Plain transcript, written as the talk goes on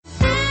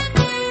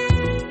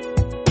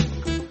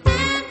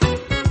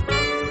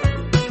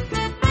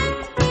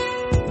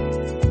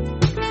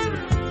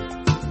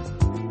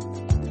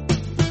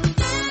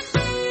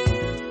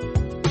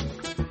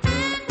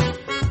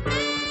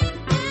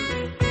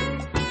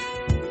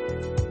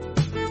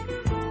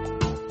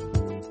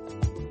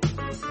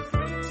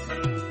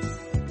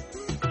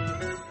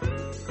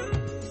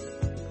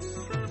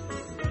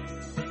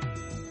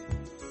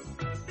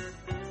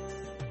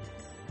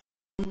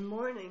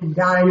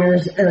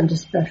diners, and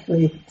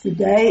especially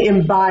today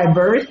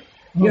imbibers.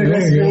 You're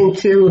listening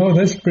to... Oh,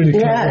 that's pretty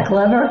clever. Yeah,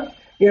 clever.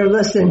 You're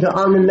listening to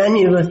On the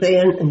Menu with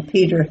Ann and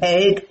Peter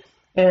Haig.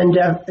 And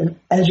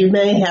as you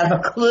may have a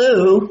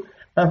clue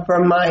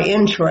from my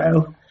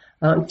intro,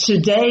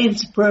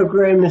 today's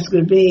program is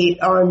going to be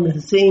on the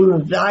theme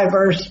of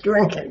diverse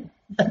drinking.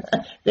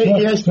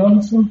 Some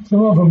of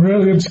them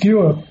really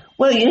obscure.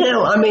 Well,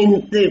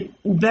 the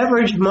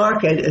beverage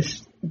market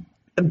is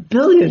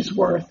billions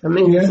worth.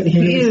 It's a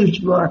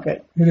huge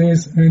market. It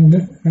is, and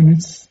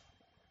it's,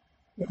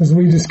 as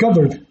we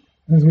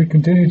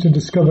continue to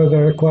discover,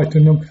 there are quite a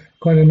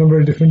number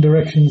of different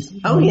directions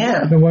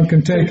that one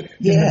can take in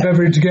the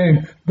beverage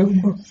game. But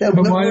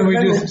why don't we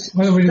just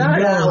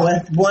start out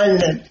with one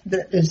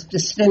that is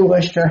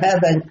distinguished for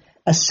having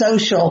a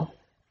social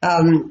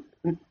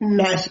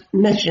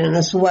mission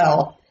as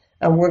well.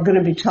 We're going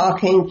to be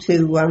talking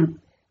to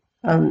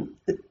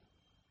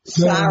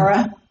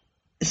Sarah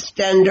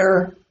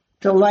Stender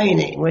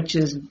Delaney, which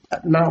is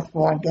a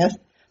mouthful, I guess,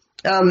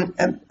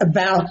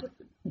 about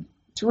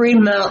Three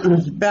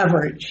Mountains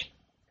Beverage.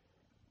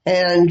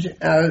 And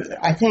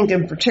I think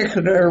in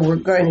particular we're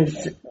going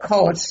to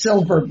call it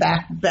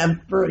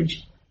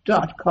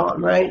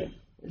silverbackbeverage.com, right?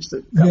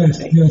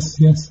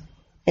 Yes.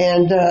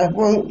 And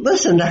we'll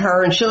listen to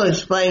her, and she'll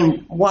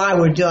explain why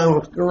we're dealing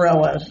with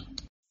gorillas.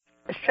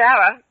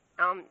 Sarah,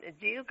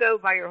 do you go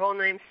by your whole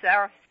name,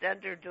 Sarah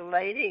Stender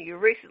Delaney? You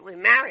recently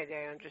married,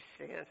 I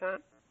understand, huh?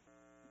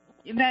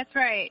 That's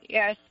right.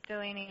 Yes,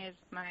 Delaney is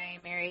my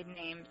married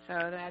name, so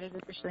that is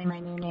officially my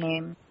new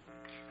name.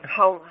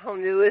 How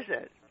new is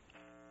it?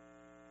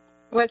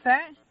 What's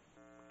that?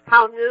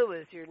 How new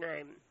is your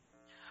name?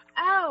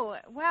 Oh,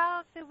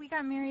 well, so we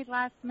got married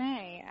last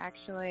May,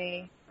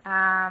 actually.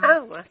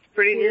 That's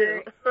pretty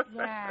new.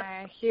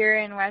 Yeah, here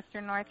in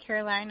Western North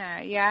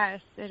Carolina.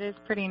 Yes, it is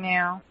pretty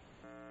new.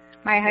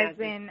 My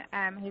husband,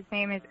 his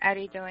name is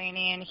Eddie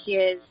Delaney, and he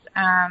is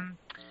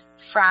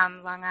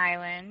from Long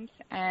Island,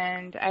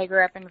 and I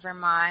grew up in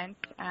Vermont,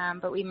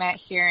 but we met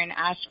here in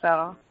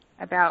Asheville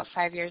about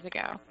 5 years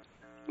ago.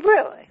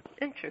 Really?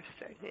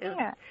 Interesting.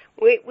 Yeah.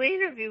 We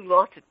interview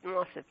lots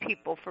of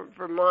people from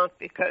Vermont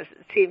because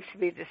it seems to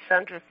be the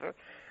center for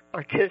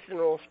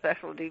artisanal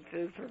specialty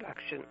food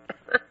production.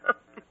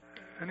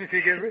 And if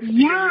you get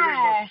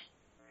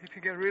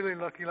really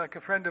lucky, like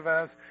a friend of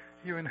ours,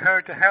 you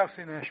inherit a house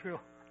in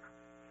Asheville.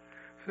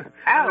 So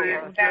that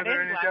is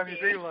anytime lucky. you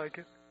feel like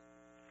it.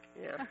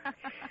 Yeah.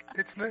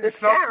 It's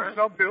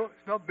not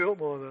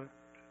Biltmore though.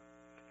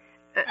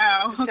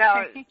 Oh,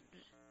 okay.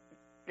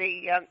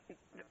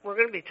 We're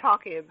going to be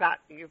talking about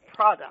your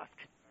product,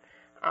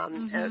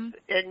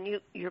 and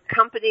your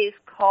company is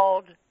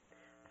called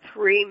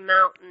Three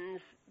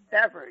Mountains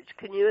Beverage.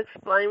 Can you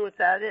explain what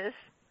that is?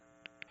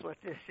 What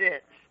this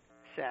is,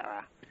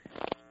 Sarah?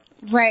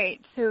 Right.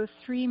 So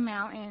Three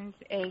Mountains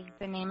is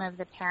the name of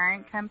the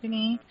parent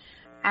company,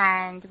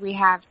 and we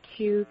have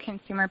two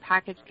consumer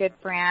packaged good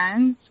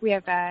brands. We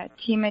have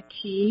Tima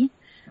Tea,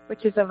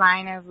 which is a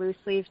line of loose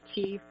leaf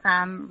tea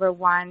from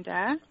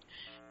Rwanda,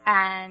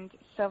 and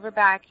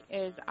Silverback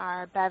is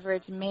our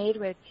beverage made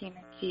with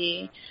Tima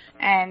Tea,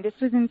 and this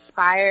was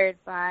inspired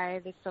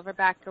by the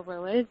Silverback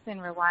gorillas in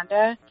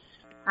Rwanda.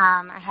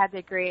 I had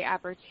the great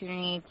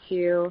opportunity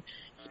to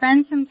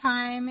spend some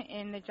time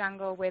in the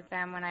jungle with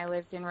them when I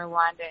lived in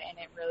Rwanda, and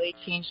it really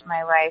changed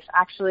my life.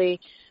 Actually,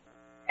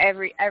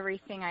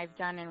 everything I've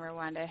done in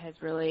Rwanda has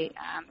really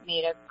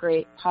made a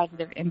great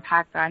positive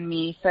impact on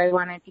me. So I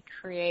wanted to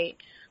create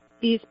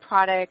these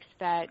products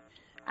that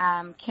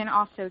can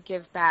also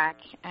give back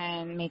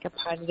and make a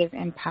positive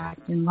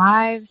impact in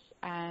lives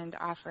and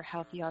offer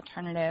healthy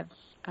alternatives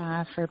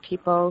for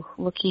people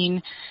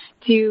looking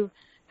to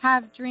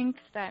have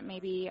drinks that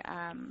maybe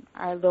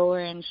are lower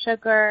in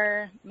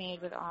sugar,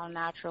 made with all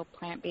natural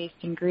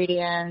plant-based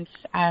ingredients,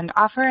 and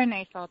offer a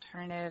nice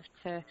alternative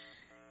to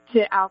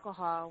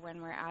alcohol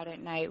when we're out at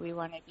night. We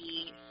want to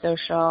be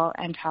social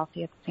and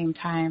healthy at the same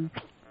time.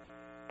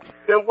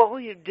 Now, what were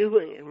you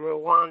doing in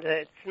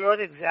Rwanda? It's not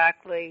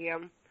exactly a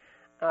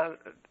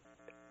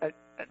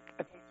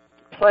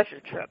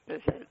pleasure trip,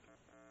 is it?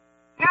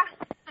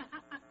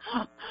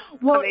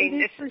 Well, it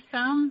is for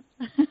some.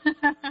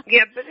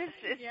 Yeah, but it's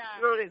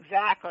not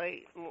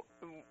exactly,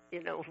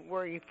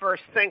 where you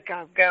first think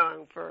of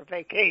going for a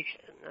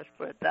vacation. Let's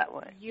put it that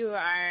way. You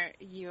are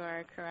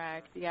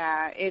correct.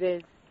 Yeah, it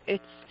is.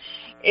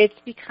 It's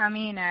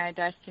becoming a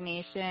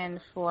destination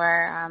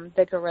for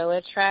the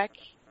Gorilla Trek,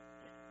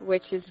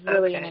 which is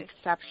really an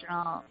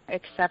exceptional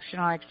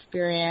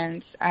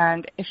experience.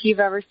 And if you've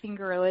ever seen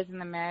Gorillas in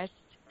the Mist,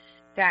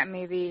 that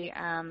movie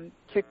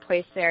took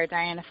place there.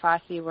 Diana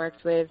Fossey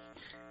worked with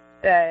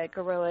the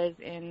gorillas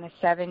in the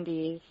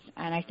 70s,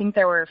 and I think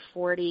there were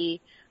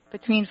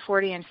between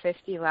 40 and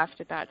 50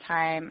 left at that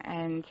time,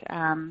 and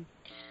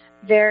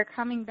they're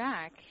coming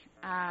back.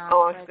 I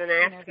was going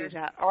to ask you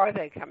that. Are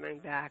they coming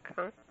back,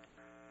 huh?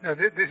 No,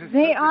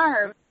 they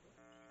are.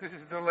 This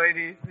is the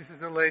lady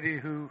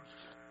who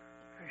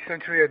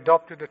essentially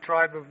adopted a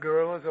tribe of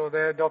gorillas, or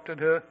they adopted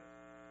her?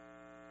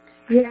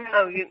 Yeah.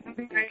 Oh, you're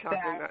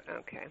talking about,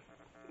 okay.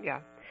 Yeah.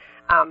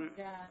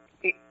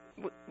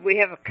 We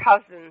have a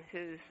cousin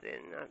who's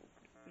in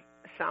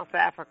South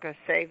Africa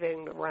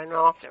saving the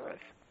rhinoceros.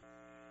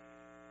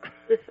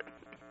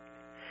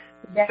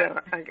 Yeah. So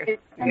I guess,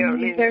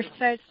 there's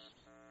such,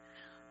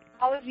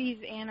 all of these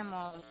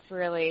animals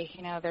really,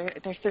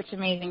 they're such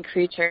amazing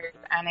creatures,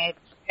 and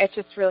it's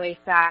just really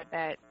sad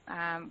that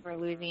we're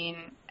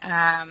losing,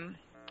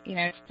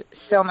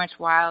 so much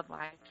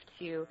wildlife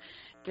to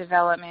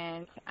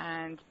development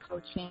and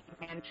poaching.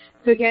 And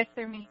so yes,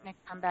 they're making a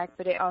comeback,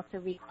 but it also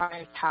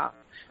requires help.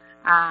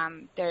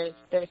 There's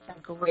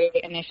some great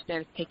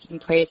initiatives taking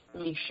place to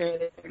make sure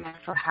that their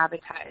natural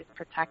habitat is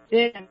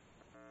protected.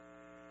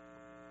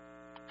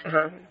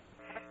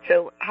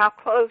 So how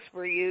close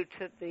were you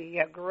to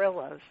the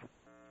gorillas?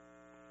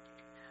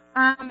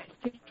 So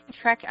you can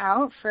trek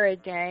out for a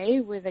day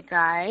with a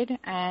guide,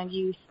 and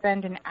you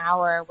spend an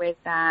hour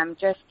with them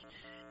just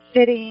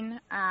sitting,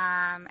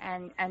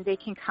 and they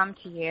can come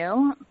to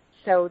you.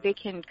 So they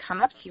can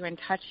come up to you and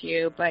touch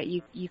you, but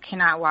you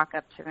cannot walk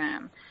up to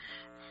them.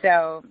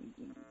 So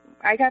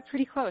I got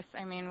pretty close.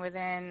 I mean,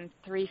 within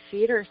 3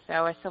 feet or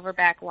so, a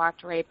silverback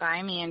walked right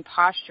by me and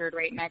postured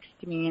right next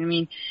to me. And I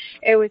mean,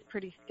 it was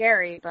pretty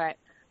scary, but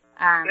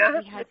we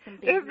had some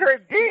babies. They're very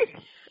big.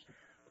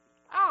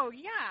 Oh,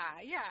 yeah.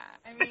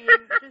 I mean,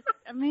 just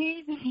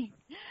amazing.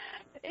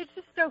 It's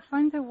just so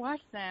fun to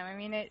watch them. I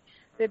mean,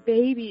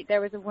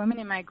 there was a woman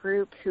in my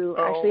group who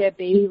actually, a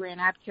baby ran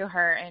up to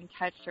her and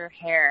touched her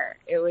hair.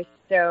 It was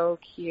so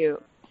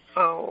cute.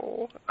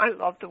 Oh, I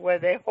love the way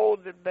they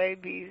hold the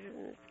babies.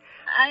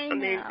 I know.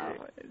 mean,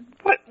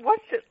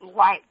 what's it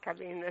like? I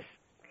mean, this,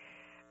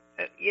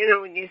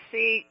 when you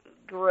see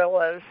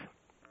gorillas,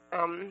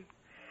 I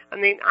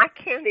mean, I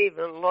can't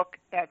even look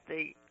at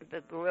the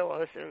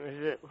gorillas in the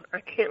zoo. I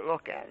can't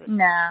look at it.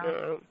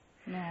 No.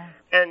 No.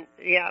 And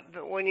yeah,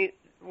 but when you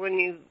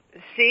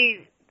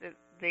see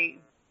their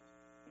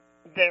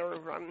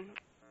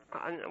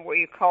what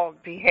you call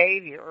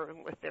behavior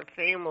with their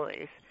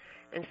families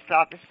and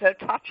stuff, it's so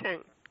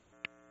touching.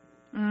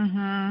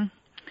 Mhm.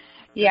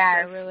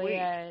 Yeah, it really sweet.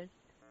 is.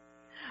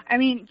 I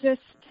mean,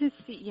 just to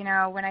see,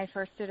 when I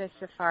first did a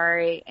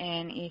safari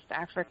in East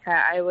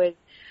Africa,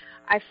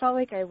 I felt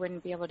like I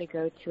wouldn't be able to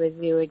go to a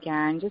zoo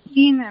again. Just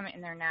seeing them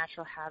in their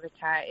natural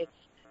habitat,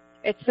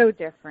 it's so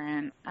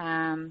different.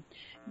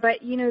 But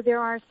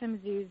there are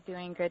some zoos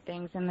doing good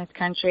things in this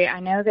country. I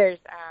know there's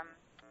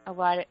a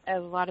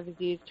lot of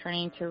zoos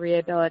turning to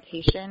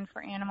rehabilitation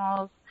for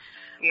animals,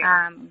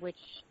 which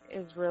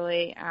is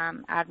really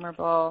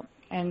admirable.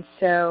 And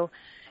so,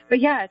 but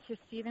yeah, to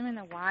see them in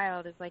the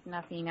wild is like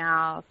nothing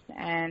else.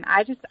 And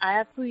I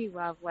absolutely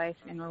love life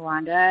in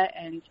Rwanda.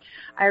 And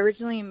I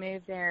originally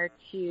moved there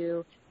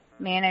to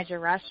manage a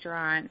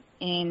restaurant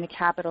in the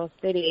capital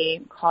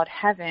city called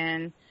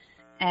Heaven.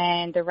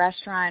 And the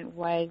restaurant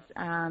was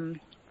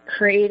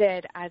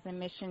created as a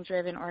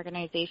mission-driven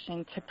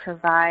organization to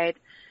provide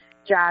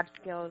job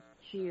skills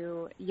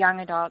to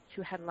young adults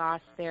who had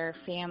lost their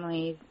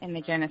families in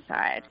the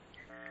genocide.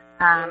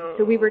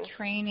 So we were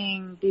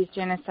training these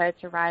genocide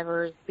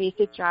survivors,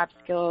 basic job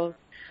skills,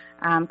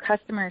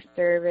 customer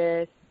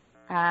service.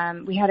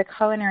 We had a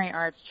culinary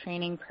arts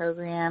training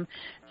program.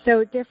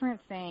 So different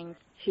things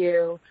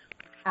to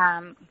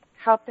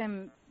help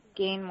them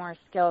gain more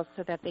skills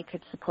so that they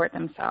could support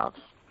themselves.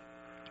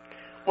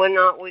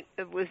 Well,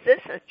 was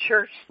this a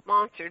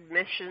church-sponsored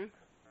mission?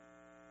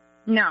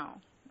 No.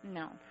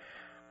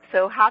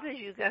 So how did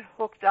you get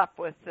hooked up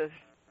with this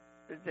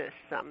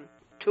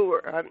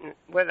tour,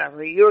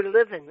 whatever? You're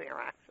living there,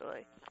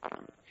 actually.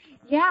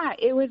 Yeah,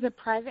 it was a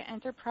private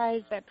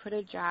enterprise that put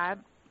a job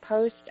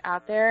post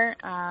out there,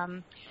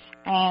 and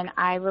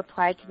I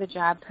replied to the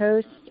job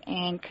post,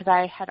 and because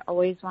I had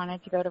always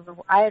wanted to go to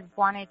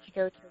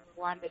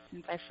Rwanda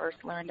since I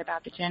first learned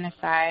about the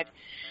genocide,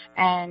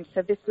 and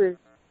so this was,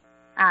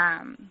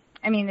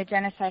 the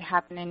genocide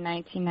happened in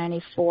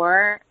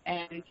 1994,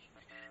 and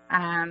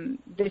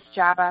this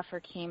job offer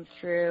came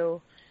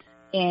through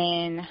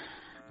in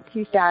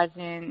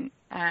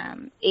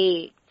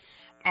 2008,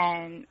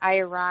 and I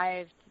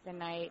arrived the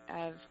night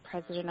of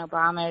President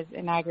Obama's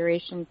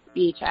inauguration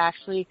speech. I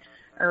actually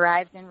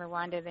arrived in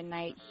Rwanda the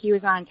night he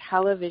was on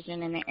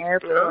television in the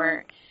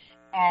airport,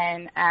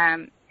 and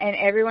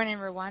everyone in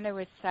Rwanda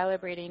was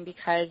celebrating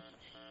because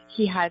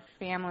he has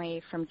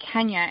family from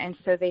Kenya, and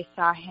so they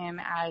saw him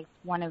as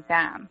one of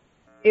them.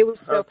 It was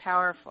so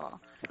powerful.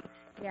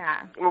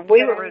 Yeah. Well,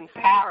 we were in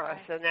Paris,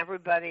 and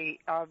everybody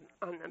on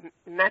the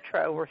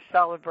metro were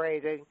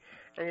celebrating,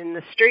 and in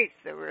the streets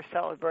they were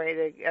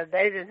celebrating, and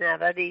they didn't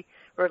have any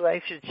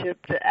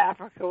relationship to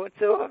Africa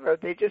whatsoever.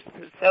 They just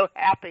were so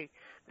happy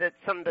that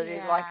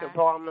somebody like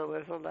Obama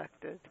was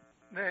elected.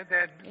 They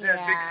had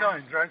big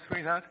signs, right,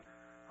 sweetheart?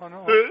 On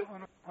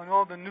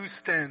all the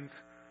newsstands.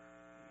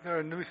 There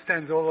are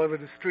newsstands all over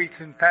the streets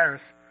in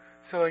Paris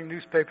selling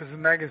newspapers and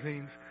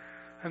magazines,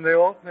 and they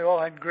all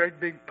had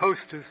great big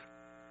posters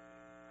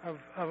of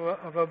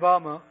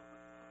Obama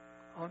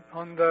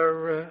on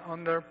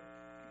their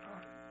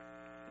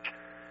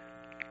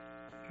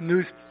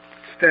newsstand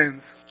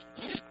stands.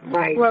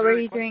 Right. What were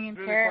you doing in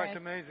really Paris? Quite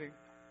amazing.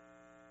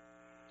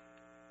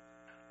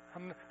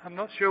 I'm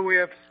not sure we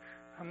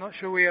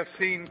have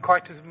seen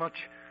quite as much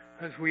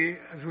as we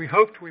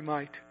hoped we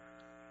might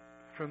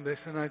from this,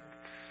 and I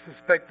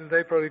suspect that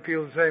they probably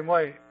feel the same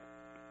way.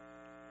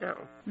 No.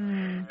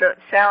 But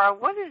Sarah,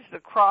 what is the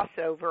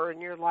crossover in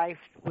your life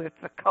with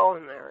the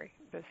culinary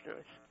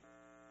business?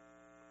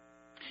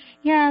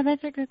 Yeah,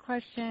 that's a good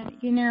question.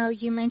 You know,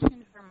 you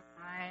mentioned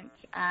Vermont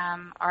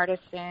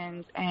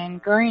artisans,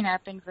 and growing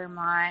up in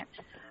Vermont,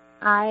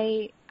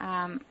 I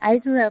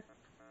grew up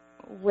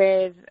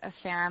with a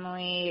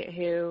family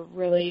who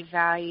really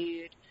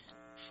valued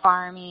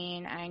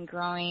farming and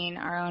growing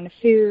our own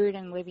food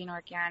and living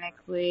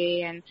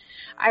organically. And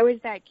I was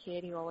that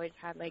kid who always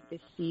had like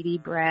this seedy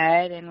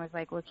bread and was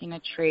like looking to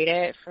trade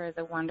it for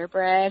the Wonder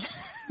Bread.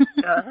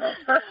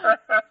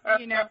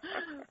 You know,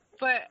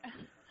 but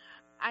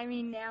I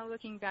mean, now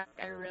looking back,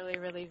 I really,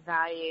 really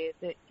value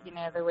that, you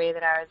know, the way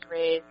that I was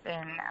raised,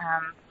 and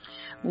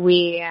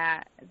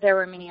there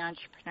were many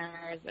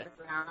entrepreneurs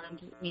around,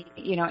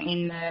 you know,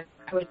 in the,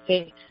 I would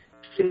say,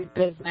 food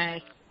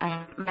business.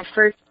 My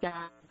first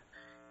job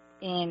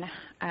in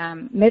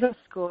middle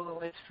school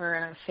was for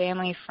a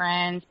family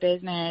friend's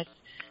business.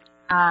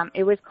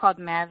 It was called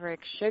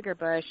Maverick Sugar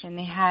Bush, and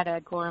they had a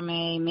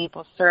gourmet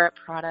maple syrup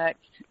product.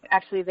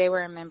 Actually, they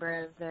were a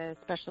member of the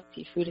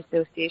Specialty Food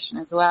Association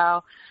as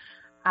well.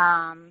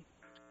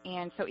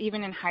 And so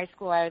even in high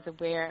school, I was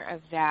aware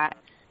of that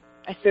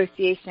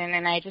association,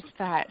 and I just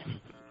thought,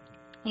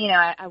 you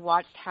know, I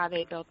watched how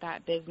they built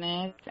that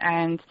business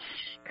and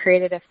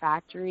created a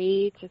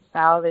factory to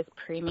sell this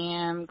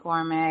premium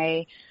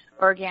gourmet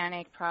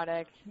organic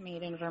product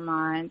made in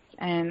Vermont,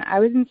 and I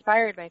was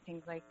inspired by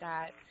things like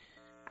that.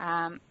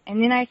 And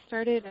then I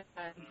started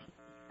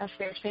a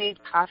fair trade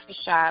coffee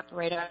shop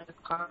right out of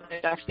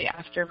college. Actually,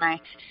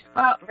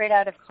 right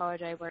out of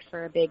college, I worked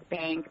for a big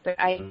bank, but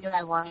I knew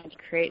I wanted to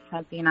create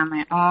something on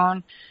my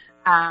own.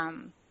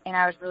 And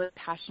I was really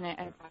passionate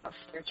about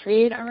fair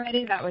trade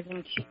already. That was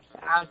in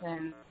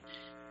 2000.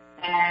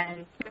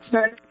 And I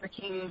started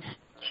working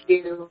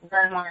to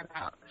learn more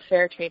about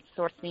fair trade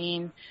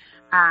sourcing.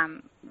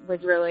 Was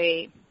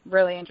really,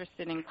 really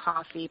interested in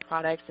coffee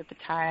products at the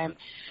time.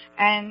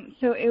 And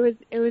so it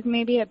was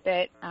maybe a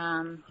bit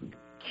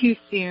too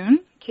soon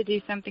to do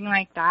something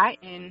like that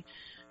in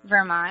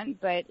Vermont,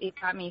 but it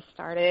got me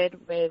started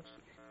with,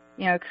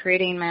 you know,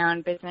 creating my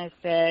own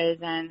businesses,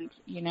 and,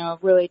 you know,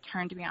 really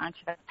turned me onto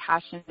that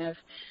passion of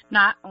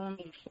not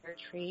only fair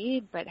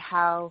trade, but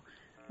how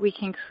we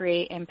can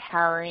create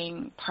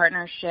empowering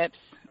partnerships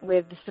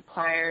with the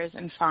suppliers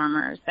and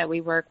farmers that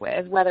we work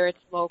with, whether it's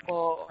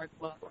local or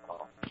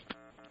global.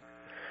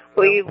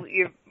 Well,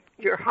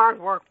 your hard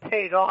work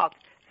paid off.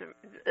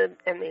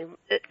 I mean,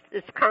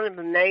 it's kind of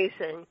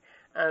amazing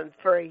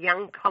for a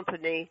young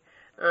company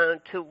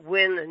to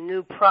win a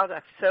New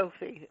Product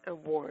Sophie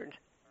Award.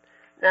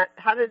 Now,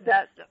 how did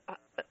that?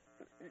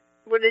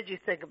 What did you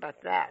think about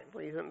that?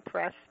 Were you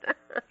impressed?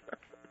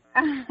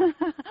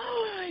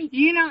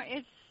 You know,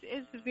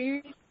 it's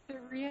very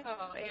surreal.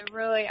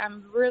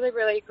 I'm really,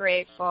 really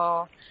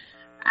grateful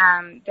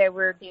that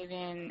we're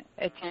given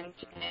attention,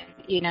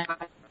 you know,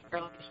 at the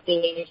early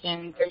stage,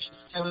 and there's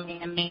just so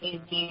many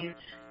amazing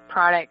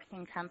products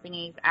and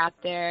companies out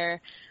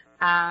there.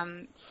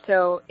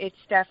 So it's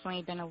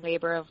definitely been a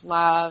labor of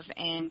love,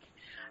 and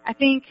I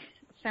think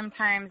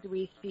sometimes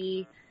we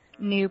see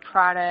new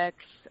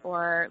products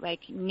or like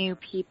new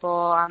people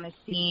on the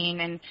scene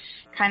and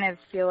kind of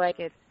feel like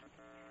it's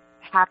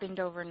happened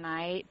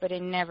overnight, but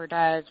it never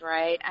does,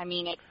 right? I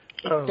mean, it's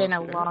been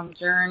a long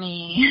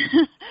journey.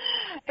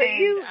 But and,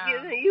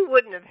 you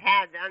wouldn't have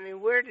had, I mean,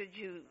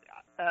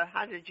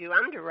 how did you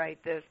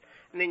underwrite this?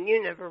 I mean,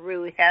 you never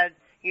really had,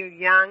 you're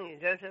young, you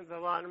don't have a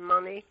lot of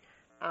money.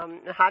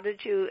 How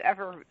did you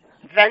ever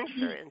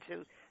venture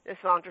into this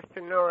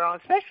entrepreneurial,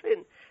 especially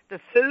in the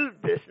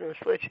food business,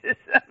 which is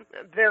a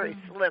very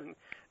slim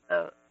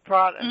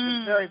product,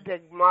 a very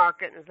big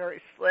market, and a very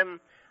slim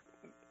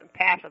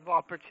path of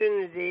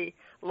opportunity,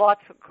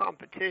 lots of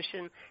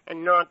competition,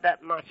 and not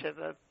that much of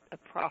a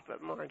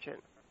profit margin?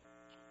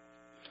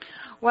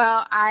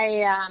 Well,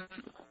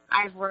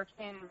 I've worked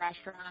in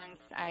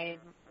restaurants. I've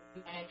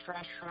managed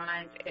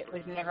restaurants. It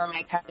was never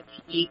my cup of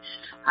tea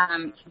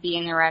to be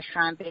in the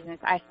restaurant business.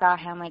 I saw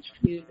how much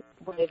food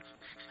was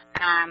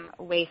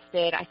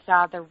wasted. I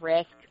saw the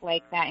risk,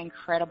 like that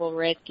incredible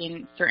risk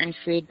in certain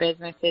food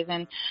businesses.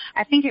 And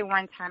I think at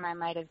one time I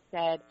might have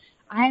said,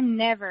 I'm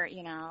never,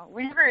 you know,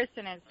 whenever a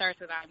sentence starts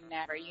with I'm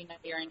never, you know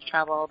you're in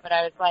trouble. But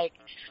I was like,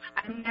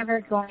 I'm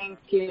never going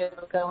to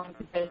go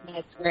into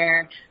business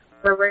where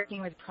we're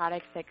working with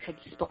products that could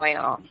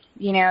spoil,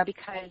 you know,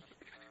 because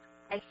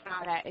I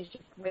saw that as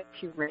just way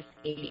too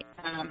risky.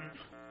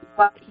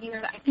 But, you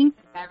know, I think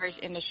the beverage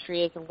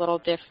industry is a little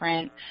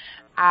different.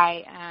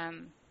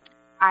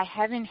 I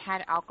haven't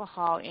had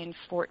alcohol in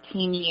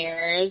 14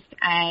 years,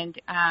 and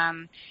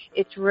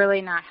it's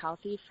really not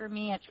healthy for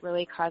me. It's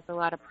really caused a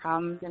lot of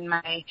problems in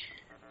my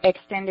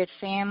extended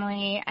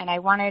family, and I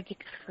wanted to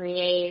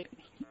create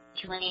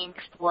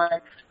drinks for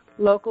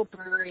local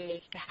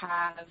breweries to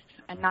have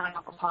a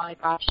non-alcoholic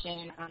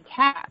option on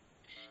tap.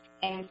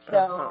 And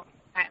so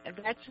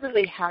that's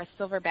really how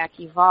Silverback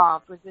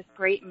evolved, was this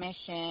great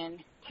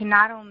mission to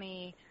not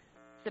only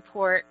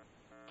support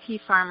tea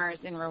farmers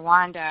in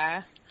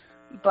Rwanda,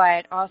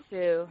 but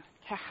also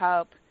to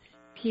help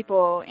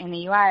people in the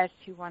U.S.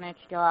 who wanted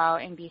to go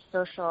out and be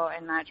social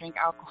and not drink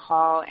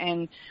alcohol.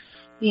 And,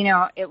 you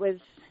know, it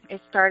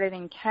started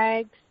in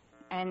kegs,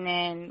 and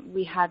then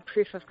we had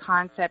proof of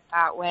concept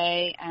that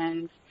way,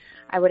 and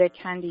I would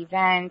attend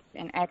events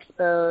and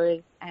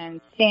expos and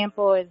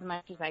sample as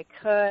much as I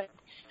could.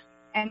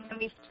 And then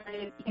we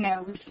started, you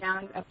know, we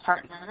found a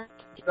partner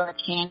to do our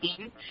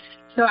canning.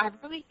 So I've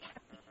really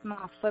kept a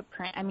small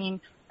footprint. I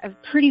mean, a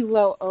pretty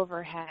low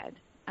overhead,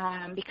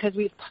 because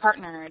we've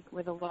partnered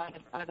with a lot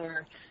of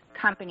other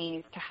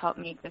companies to help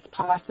make this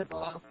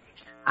possible.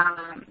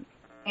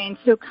 And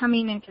so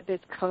coming into this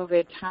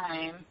COVID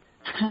time,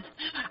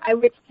 I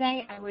would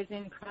say I was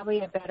in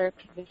probably a better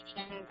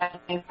position than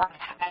if I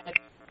had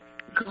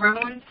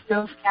grown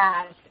so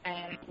fast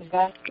and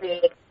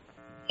invested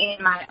in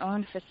my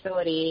own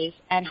facilities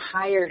and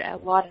hired a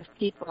lot of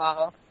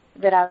people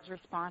that I was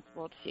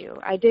responsible to.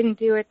 I didn't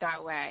do it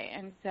that way.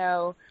 And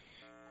so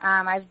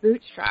I've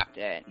bootstrapped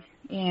it.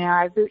 You know,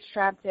 I've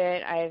bootstrapped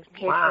it. I've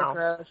paid for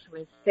growth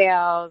with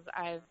sales.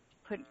 I've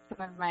put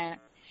some of my,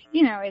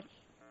 you know, it's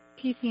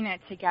piecing it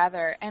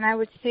together. And I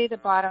would say the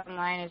bottom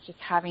line is just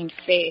having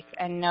faith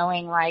and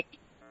knowing, like,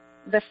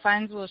 the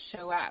funds will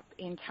show up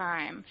in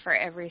time for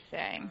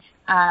everything.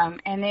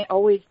 And it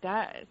always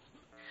does.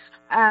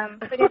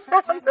 But if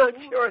I'm not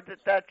sure that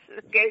that's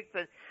the case,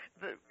 but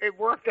it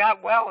worked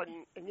out well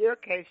in your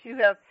case. You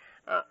have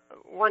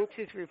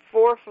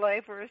 4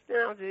 flavors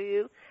now, do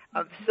you,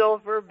 of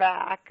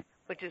Silverback,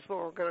 which is what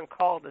we're going to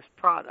call this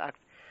product,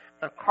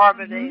 a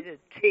carbonated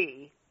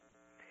tea.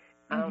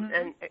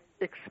 And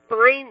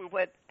explain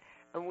what,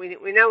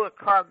 we know what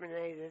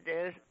carbonated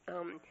is.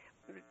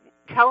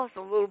 Tell us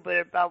a little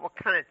bit about what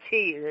kind of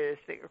tea it is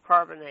that you're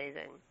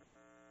carbonating.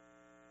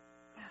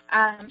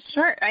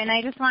 Sure, and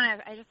I just want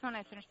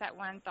to finish that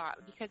one thought,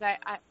 because I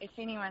if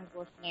anyone's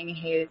listening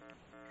who's,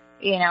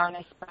 you know, an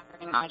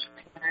aspiring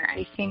entrepreneur,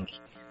 I think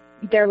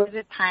there was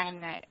a time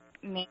that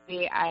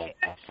maybe I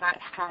thought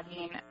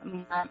having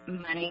more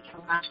money to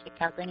launch the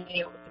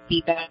company would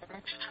be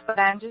better, but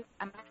I'm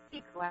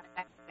actually glad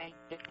that I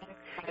didn't.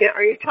 Yeah,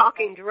 are you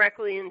talking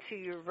directly into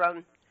your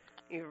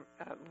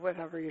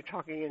whatever you're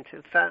talking into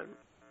the phone?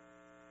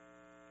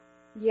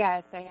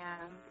 Yes, I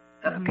am.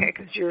 Okay,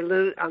 because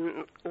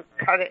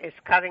it's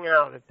cutting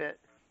out a bit.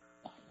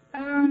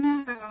 Oh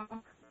no,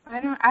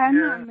 I'm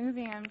not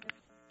moving.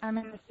 I'm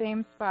in the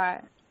same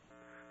spot.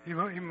 You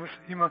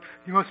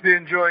must be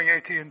enjoying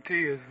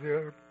AT&T as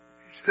their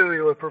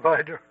cellular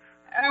provider.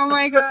 Oh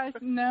my gosh,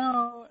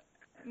 no,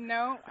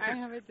 I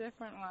have a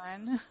different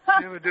one.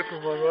 You have a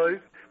different one,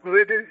 right? Well,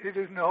 it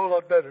isn't a whole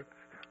lot better.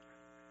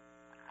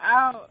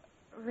 Oh,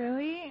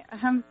 really?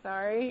 I'm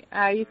sorry.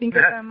 You think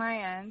it's on my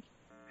end?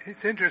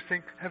 It's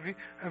interesting. Have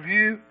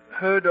you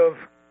heard of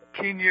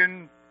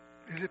Kenyan?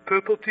 Is it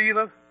purple tea,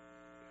 love?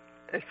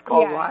 It's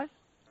called what?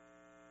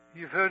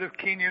 You've heard of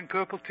Kenyan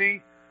purple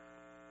tea?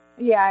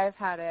 Yeah, I've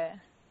had it.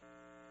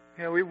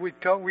 Yeah, we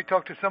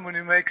talked to someone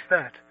who makes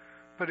that,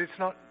 but it's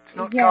not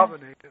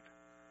carbonated.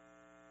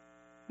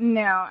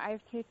 No,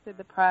 I've tasted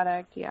the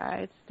product. Yeah,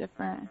 it's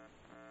different.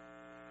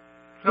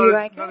 Do you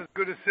like it? Not as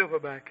good as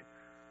Silverback.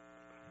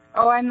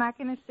 Oh, I'm not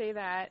going to say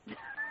that.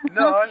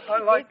 No, I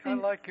like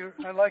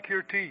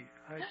your tea.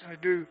 I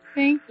do.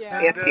 Thank you.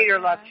 And, Peter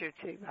loves your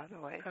tea, by the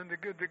way. And the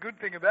good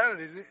thing about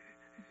it is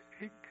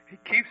he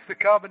keeps the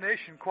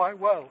carbonation quite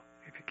well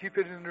if you keep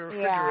it in the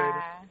refrigerator.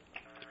 Yeah.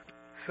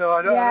 So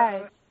I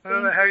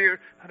don't know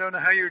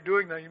how you're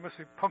doing that. You must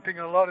be pumping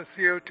a lot of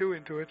CO2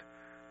 into it.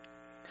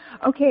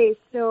 Okay,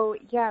 so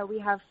yeah, we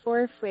have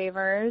 4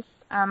 flavors.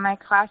 My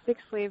classic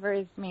flavor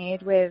is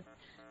made with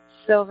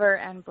silver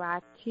and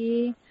black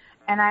tea,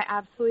 and I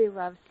absolutely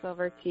love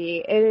silver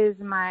tea. It is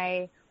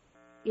my,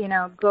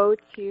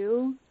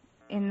 go-to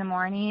in the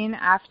morning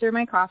after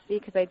my coffee,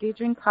 because I do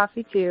drink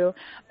coffee too.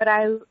 But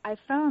I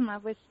fell in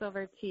love with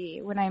silver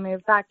tea when I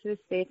moved back to the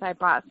States. I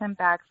bought some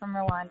back from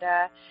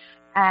Rwanda,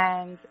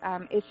 and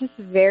it's just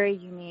very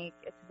unique.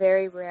 It's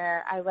very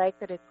rare. I like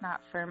that it's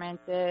not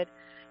fermented.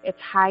 It's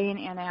high in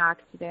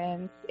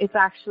antioxidants. It's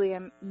actually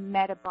a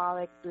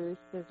metabolic boost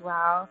as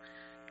well.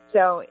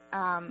 So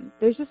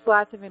there's just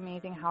lots of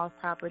amazing health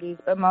properties,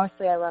 but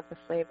mostly I love the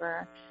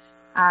flavor.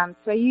 So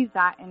I use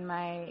that in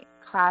my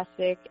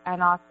classic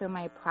and also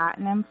my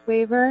platinum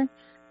flavor.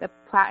 The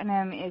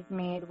platinum is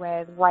made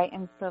with white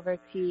and silver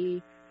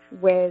tea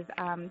with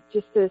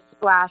just a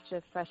splash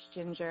of fresh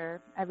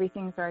ginger.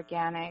 Everything's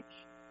organic.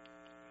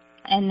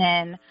 And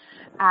then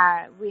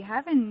we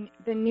have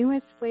the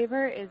newest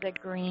flavor is a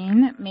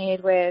green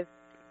made with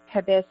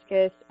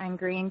hibiscus and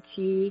green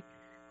tea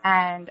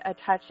and a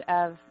touch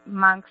of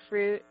monk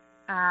fruit.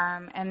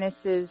 And this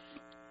is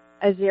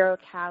a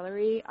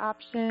 0-calorie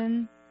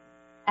option.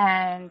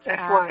 And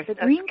that's the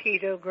green,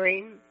 keto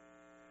green.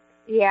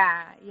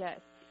 Yeah, yes.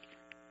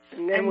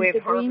 And then we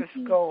have Harvest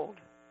Gold.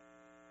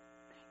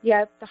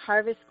 Yep, the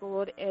Harvest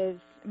Gold is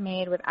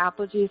made with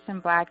apple juice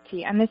and black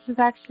tea. And this is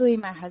actually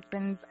my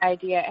husband's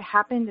idea. It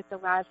happened at the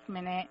last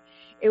minute.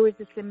 It was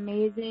this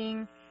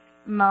amazing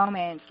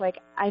moment. Like,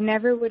 I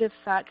never would have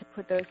thought to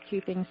put those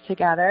two things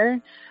together,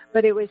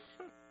 but it was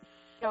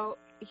so,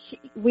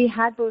 we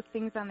had both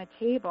things on the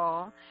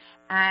table,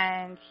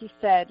 and he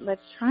said,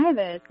 let's try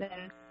this,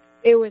 and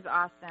it was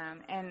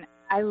awesome. And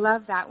I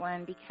love that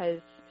one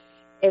because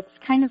it's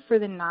kind of for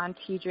the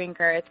non-tea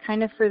drinker. It's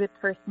kind of for the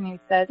person who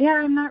says, yeah,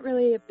 I'm not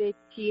really a big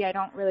tea. I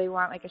don't really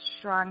want like a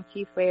strong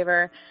tea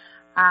flavor,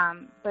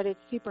 but it's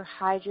super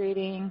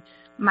hydrating.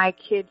 My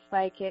kids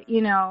like it.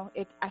 You know,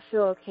 I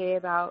feel okay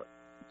about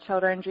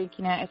children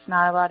drinking it. It's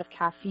not a lot of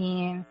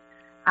caffeine,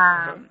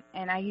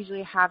 and I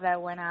usually have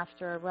that one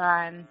after a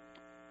run.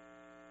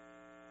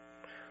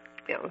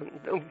 You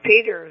know,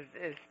 Peter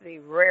is the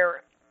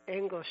rare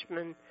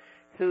Englishman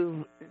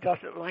who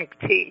doesn't like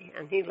tea,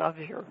 and he loves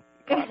your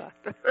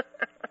product.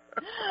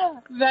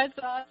 That's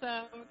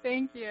awesome.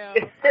 Thank you.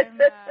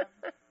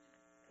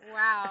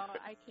 Wow,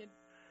 I could,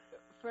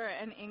 for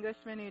an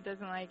Englishman who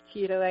doesn't like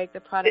tea to like the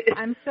product,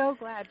 I'm so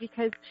glad,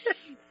 because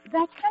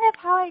that's kind of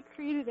how I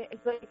created it.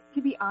 It's like,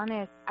 to be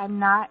honest, I'm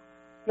not,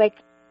 like,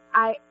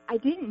 I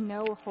didn't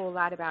know a whole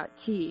lot about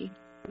tea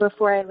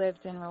before I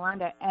lived in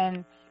Rwanda,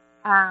 and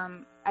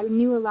I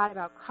knew a lot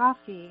about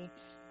coffee.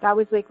 That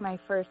was like my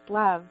first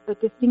love. But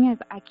the thing is,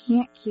 I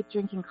can't keep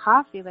drinking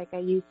coffee like I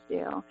used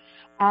to.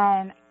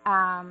 And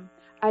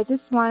I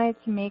just wanted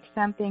to make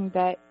something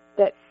that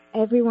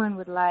everyone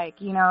would like,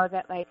 you know,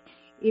 that like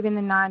even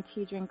the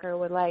non-tea drinker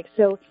would like.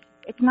 So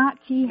it's not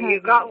tea heavy.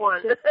 You got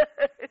one.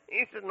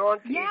 He's a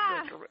non-tea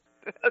drinker.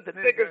 The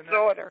biggest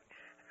order.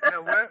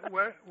 Now,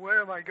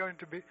 where am I going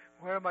to be?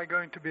 Where am I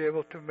going to be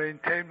able to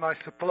maintain my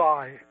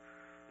supply?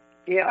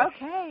 Yeah.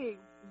 Okay.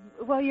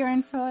 Well, you're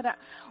in Philadelphia.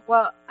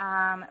 Well,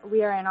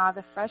 we are in all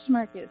the Fresh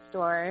Market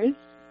stores.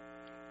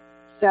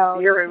 So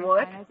you're in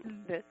what?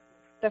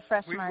 The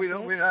Fresh Market. We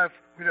don't have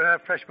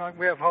Fresh Market.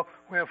 We have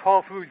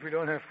Whole Foods. We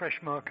don't have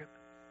Fresh Market.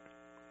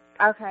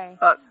 Okay.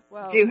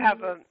 Well, do you have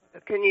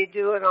can you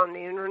do it on the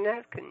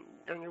internet?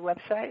 On your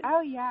website?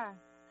 Oh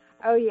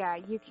yeah.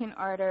 You can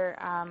order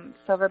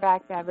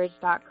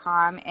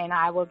silverbackbeverage.com, and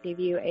I will give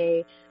you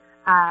a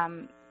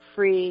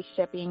free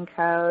shipping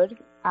code.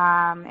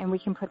 And we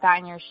can put that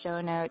in your show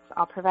notes.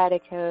 I'll provide a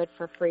code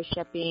for free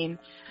shipping.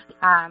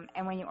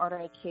 And when you order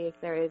a case,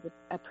 there is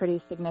a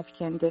pretty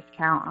significant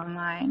discount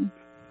online.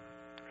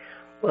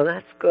 Well,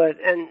 that's good.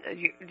 And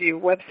your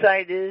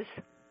website is?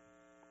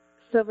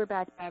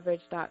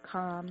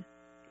 silverbackbeverage.com.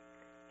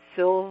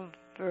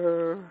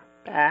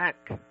 Silverback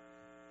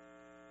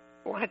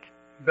what?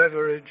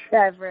 Beverage.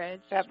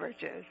 Beverages.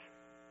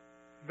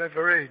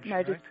 Beverage.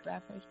 No, just right?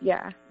 beverage.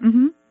 Yeah.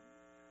 Mm-hmm.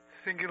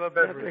 Singular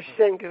beverage.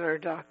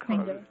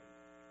 Singular.com.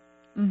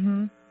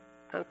 Mm-hmm.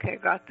 Okay,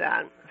 got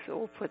that. So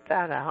we'll put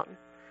that out.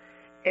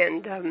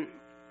 And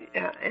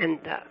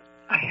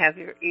I have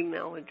your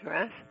email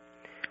address.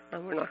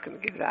 We're not going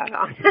to give that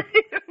on.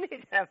 You don't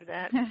need to have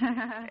that.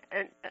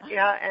 And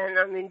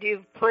I mean, do you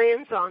have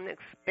plans on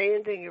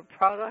expanding your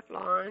product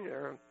line,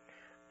 or?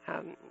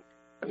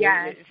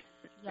 Yes.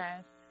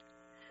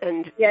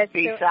 And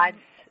besides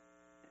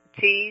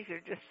teas, or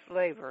just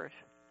flavors?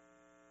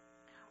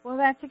 Well,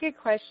 that's a good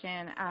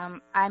question.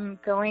 I'm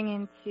going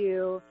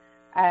into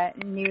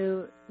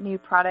new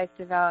product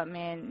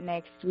development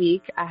next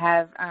week. I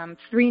have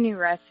 3 new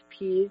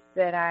recipes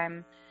that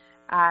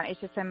it's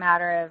just a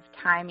matter of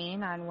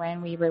timing on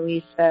when we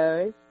release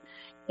those.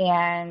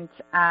 And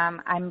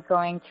I'm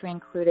going to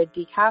include a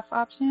decaf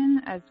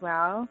option as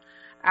well.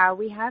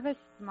 We have a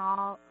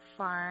small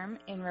farm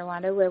in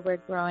Rwanda where we're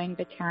growing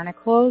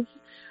botanicals.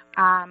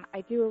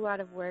 I do a lot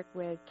of work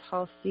with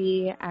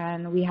Tulsi,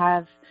 and we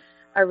have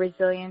a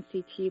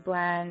resiliency tea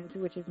blend,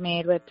 which is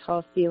made with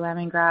Tulsi,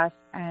 lemongrass,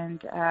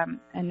 and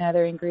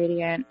another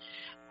ingredient.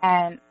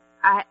 And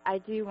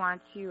I do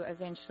want to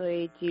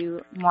eventually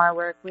do more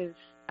work with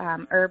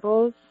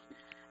herbals.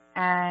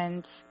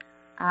 And,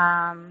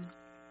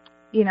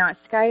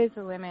 sky is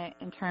the limit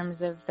in terms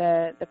of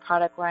the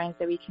product lines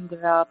that we can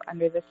develop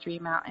under the Three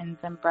Mountains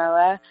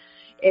umbrella.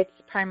 It's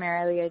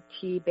primarily a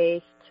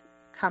tea-based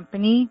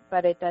company,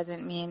 but it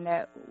doesn't mean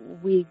that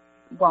we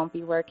won't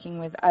be working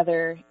with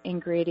other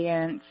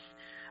ingredients,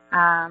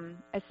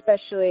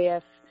 especially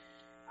if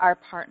our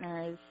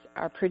partners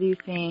are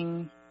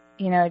producing,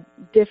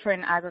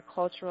 different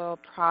agricultural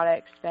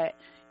products that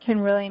can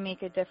really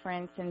make a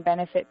difference and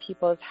benefit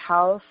people's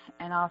health,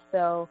 and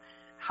also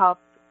help,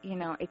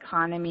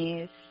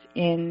 economies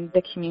in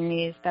the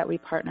communities that we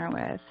partner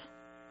with.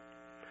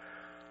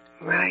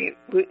 Right.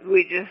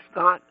 We just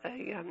got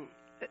an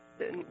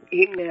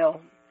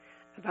email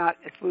about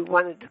if we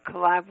wanted to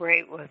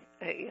collaborate with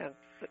a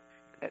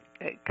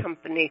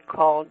company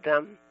called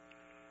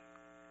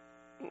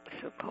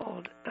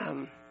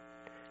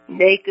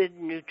Naked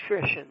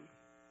Nutrition.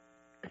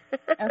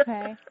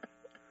 Okay.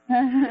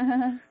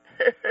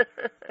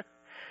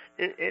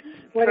 It's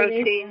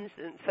proteins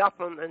and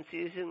supplements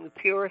using the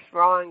purest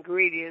raw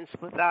ingredients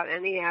without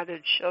any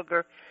added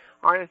sugar,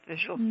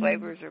 artificial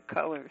flavors, or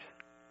colors.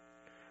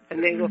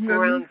 And they look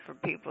around for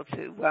people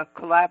to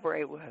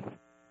collaborate with.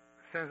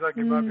 Sounds like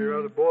it might be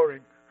rather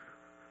boring.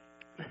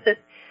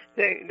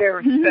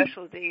 Their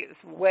specialty is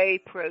whey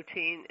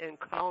protein and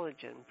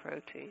collagen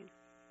protein.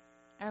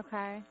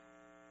 Okay.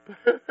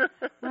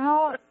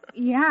 Well,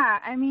 yeah,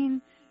 I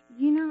mean,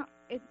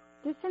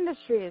 this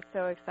industry is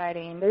so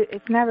exciting.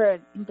 There's never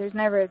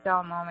a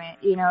dull moment.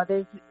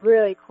 There's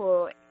really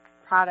cool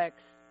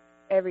products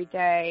every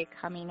day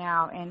coming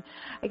out. And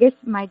I guess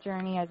my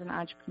journey as an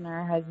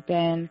entrepreneur has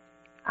been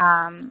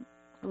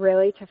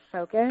really to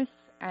focus,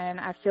 and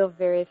I feel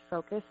very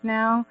focused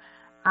now.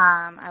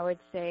 I would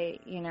say,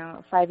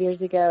 5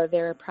 years ago,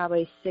 there were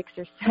probably 6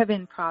 or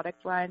 7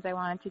 product lines I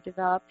wanted to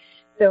develop.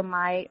 So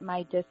my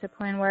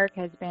discipline work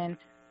has been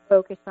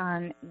focused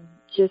on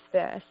just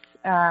this,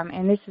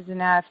 and this is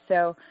enough.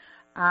 So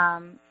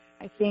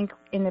I think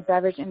in the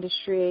beverage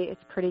industry,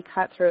 it's pretty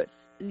cutthroat,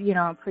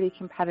 pretty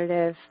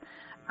competitive.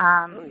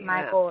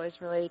 My goal is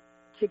really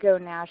to go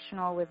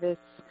national with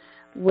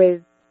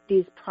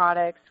these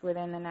products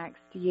within the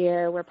next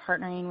year. We're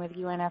partnering with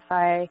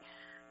UNFI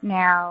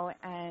now,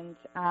 and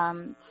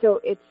so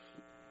it's,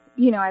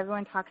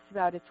 everyone talks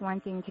about it's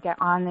one thing to get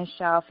on the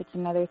shelf, it's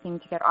another thing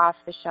to get off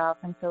the shelf.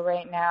 And so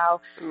right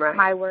now,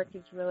 my work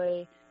is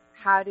really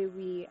how do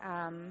we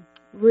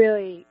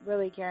really,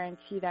 really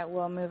guarantee that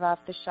we'll move off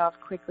the shelf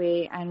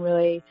quickly and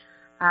really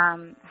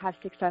have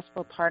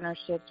successful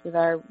partnerships with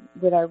our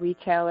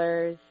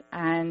retailers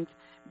and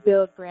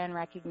build brand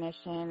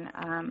recognition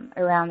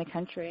around the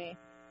country.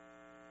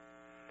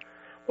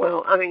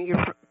 Well, I mean,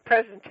 your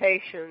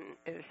presentation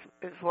is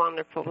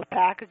wonderful. The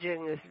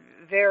packaging is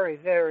very,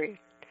 very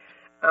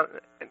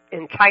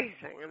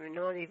enticing. I mean,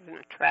 not even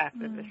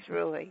attractive. It's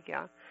really,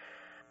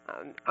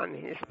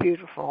 it's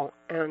beautiful.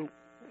 And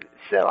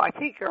so I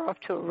think you're off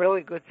to a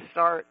really good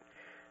start.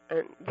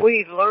 And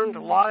we learned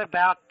a lot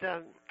about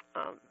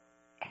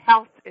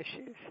health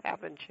issues,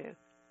 haven't you?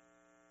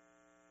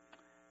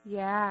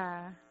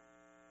 Yeah,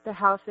 the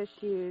health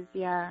issues,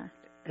 yeah.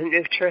 And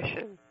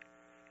nutrition,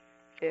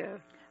 yeah.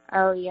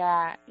 Oh,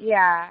 yeah.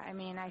 Yeah, I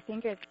mean, I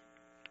think it's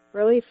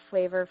really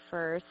flavor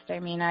first. I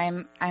mean,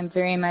 I'm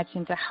very much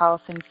into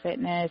health and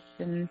fitness,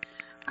 and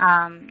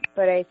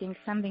but I think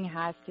something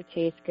has to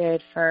taste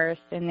good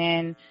first, and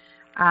then,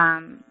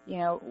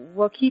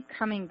 we'll keep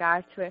coming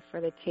back to it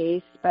for the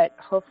taste, but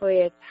hopefully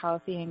it's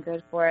healthy and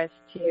good for us,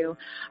 too.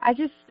 I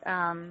just,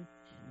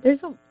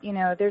 there's a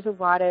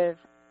lot of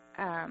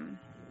kind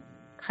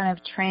of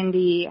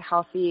trendy,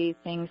 healthy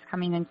things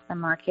coming into the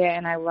market,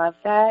 and I love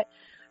that.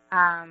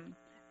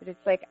 But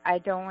it's like I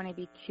don't want to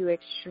be too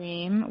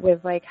extreme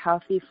with like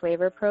healthy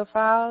flavor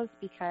profiles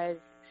because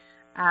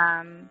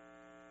I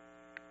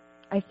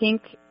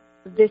think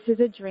this is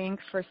a drink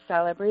for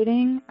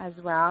celebrating as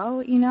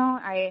well.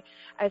 I,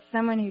 as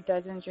someone who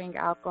doesn't drink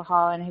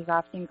alcohol and has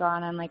often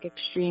gone on like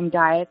extreme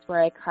diets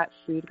where I cut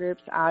food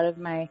groups out of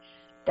my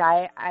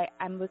diet,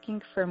 I'm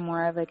looking for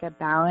more of like a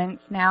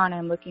balance now, and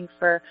I'm looking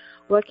for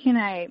what can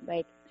I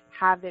like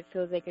have that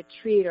feels like a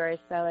treat or a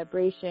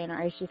celebration,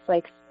 or it's just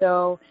like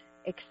so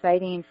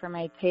exciting for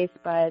my taste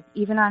buds,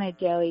 even on a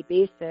daily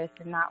basis,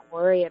 and not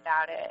worry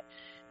about it.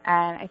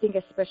 And I think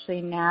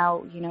especially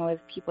now,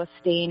 with people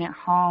staying at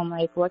home,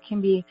 like what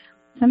can be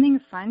something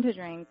fun to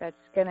drink that's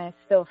going to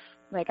still,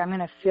 like I'm going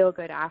to feel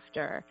good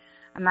after.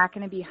 I'm not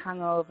going to be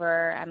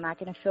hungover. I'm not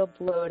going to feel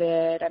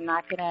bloated. I'm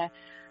not going to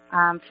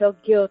feel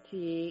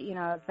guilty.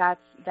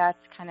 That's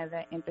kind of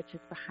the impetus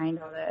behind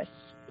all this.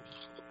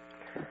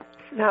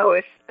 No,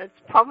 it's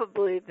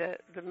probably the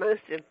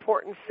most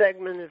important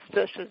segment of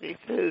specialty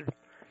food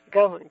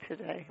going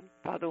today,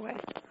 by the way,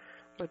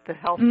 with the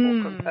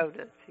healthful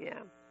components,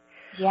 yeah.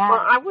 Yeah.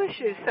 Well, I wish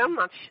you so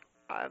much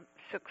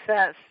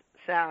success,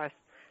 Sarah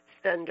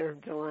Stender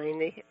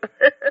Delaney.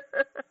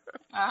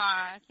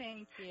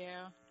 Thank you.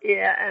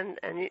 Yeah,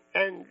 and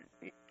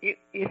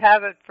you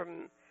have it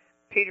from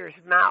Peter's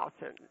mouth,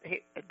 and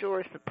he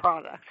adores the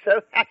product,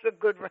 so that's a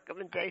good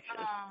recommendation.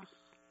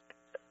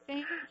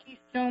 Thank you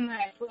so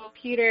much. Well,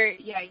 Peter,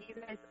 you guys,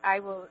 I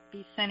will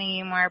be sending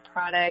you more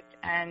product,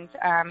 and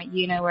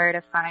you know where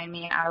to find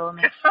me. I will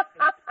make sure.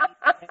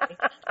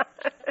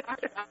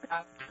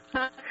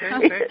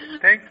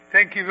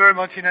 Thank you very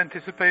much in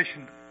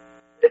anticipation.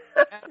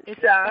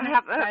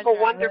 Have a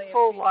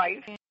wonderful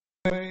life.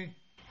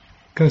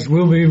 Because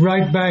we'll be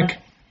right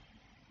back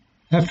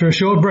after a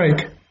short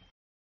break.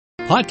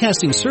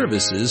 Podcasting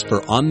services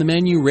for On the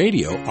Menu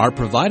Radio are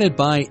provided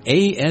by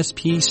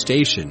ASP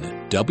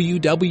Station,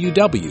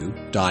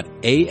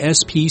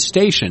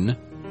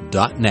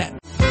 www.aspstation.net.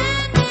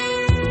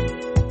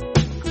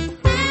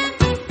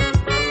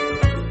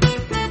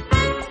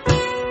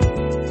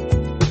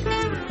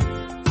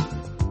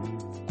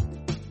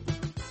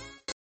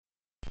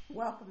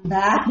 Welcome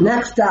back.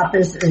 Next up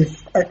is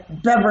a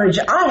beverage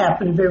I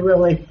happen to be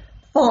really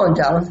fond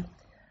of.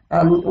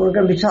 We're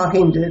going to be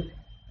talking to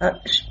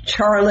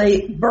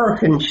Charlie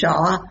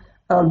Birkinshaw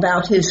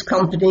about his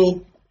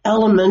company,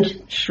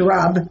 Element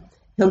Shrub.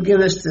 He'll give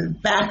us the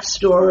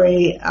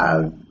backstory,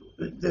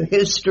 the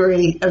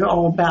history, and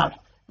all about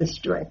this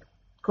drink.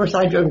 Of course,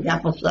 I drink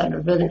apple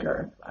cider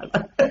vinegar.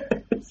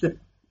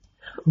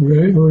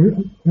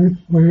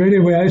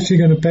 We're actually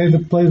going to play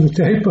the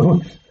tape.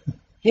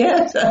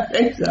 Yes, I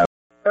think so.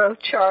 Oh,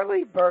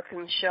 Charlie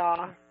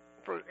Birkinshaw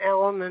from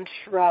Element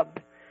Shrub.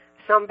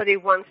 Somebody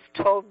once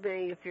told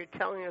me, if you're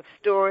telling a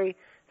story,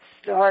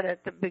 start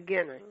at the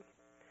beginning.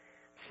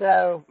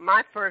 So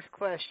my first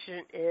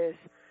question is,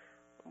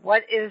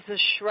 what is a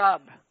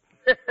shrub?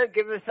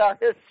 Give us our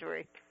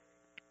history.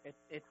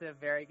 It's a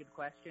very good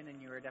question,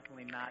 and you were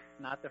definitely not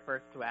the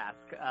first to ask.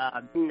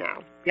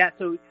 No. Yeah,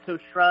 so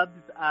shrubs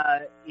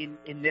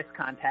in this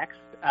context,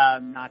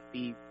 not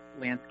the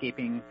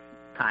landscaping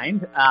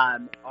kind,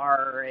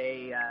 are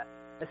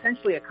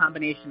essentially a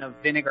combination of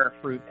vinegar,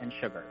 fruit, and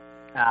sugar.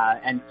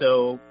 And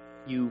so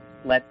you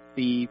let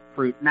the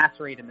fruit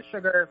macerate in the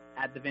sugar,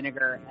 add the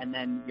vinegar, and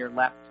then you're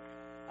left,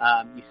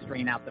 you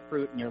strain out the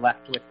fruit, and you're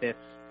left with this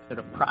sort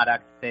of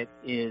product that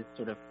is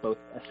sort of both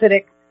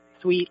acidic,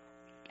 sweet,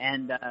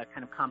 and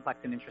kind of complex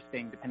and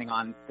interesting depending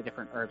on the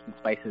different herbs and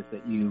spices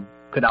that you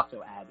could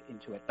also add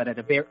into it. But at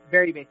a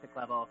very basic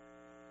level,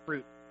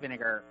 fruit,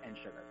 vinegar, and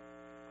sugar.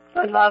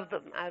 I love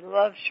them. I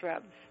love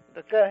shrubs.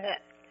 But go ahead.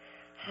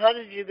 How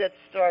did you get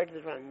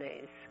started on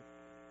these?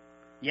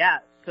 Yeah,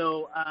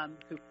 so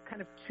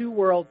kind of two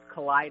worlds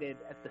collided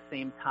at the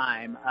same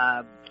time.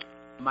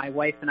 My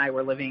wife and I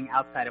were living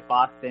outside of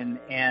Boston,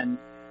 and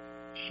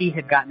she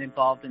had gotten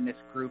involved in this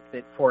group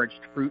that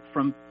foraged fruit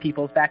from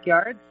people's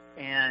backyards,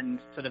 and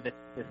sort of this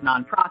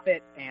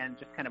nonprofit, and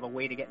just kind of a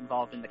way to get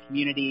involved in the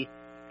community.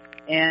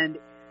 And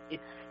it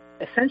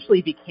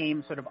essentially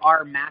became sort of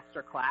our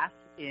master class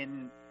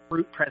in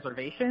fruit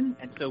preservation.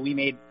 And so we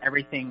made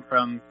everything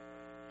from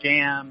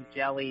jam,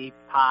 jelly,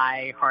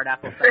 pie, hard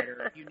apple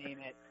cider, you name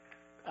it.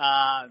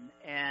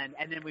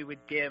 And then we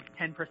would give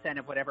 10%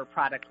 of whatever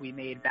product we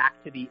made back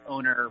to the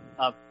owner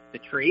of the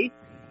tree.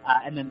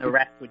 And then the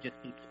rest would just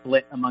be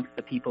split amongst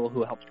the people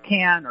who helped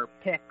can or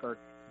pick or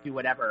do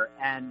whatever.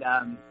 And,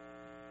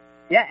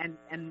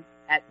 and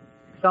at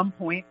some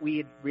point we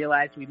had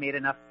realized we made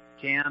enough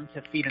jam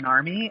to feed an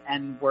army,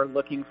 and we're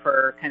looking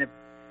for kind of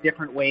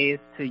different ways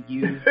to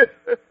use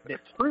this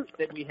fruit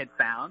that we had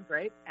found,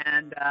 right?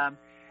 And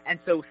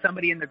so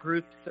somebody in the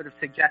group sort of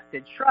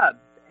suggested shrubs,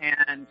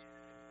 and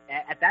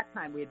at that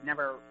time we had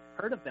never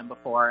heard of them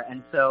before,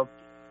 and so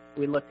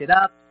we looked it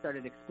up,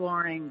 started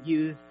exploring,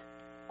 used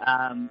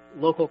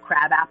local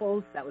crab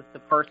apples. That was the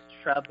first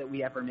shrub that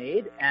we ever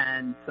made,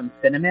 and some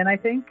cinnamon, I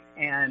think,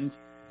 and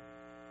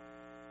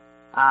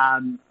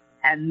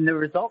the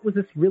result was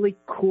this really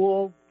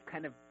cool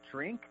kind of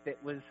drink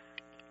that was,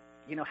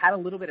 you know, had a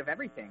little bit of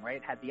everything, right?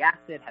 It had the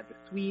acid, had the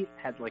sweet,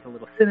 had like a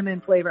little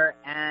cinnamon flavor,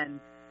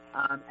 and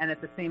at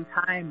the same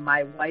time,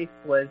 my wife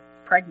was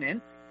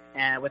pregnant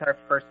with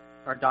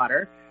our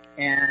daughter,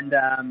 and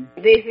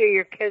these are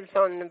your kids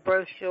on the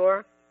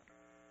brochure.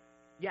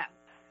 Yeah,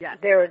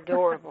 they're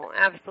adorable,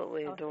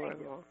 absolutely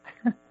adorable.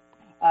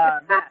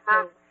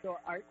 I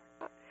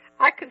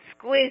could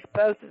squeeze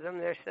both of them;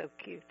 they're so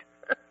cute.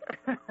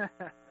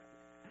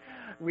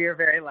 We are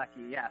very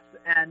lucky, yes,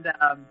 and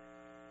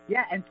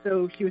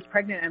so she was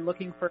pregnant and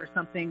looking for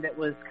something that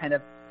was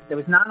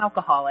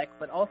non-alcoholic,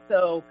 but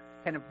also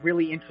kind of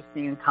really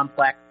interesting and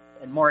complex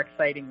and more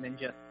exciting than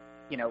just,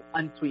 you know,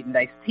 unsweetened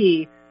iced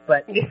tea,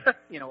 but,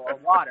 you know, or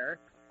water,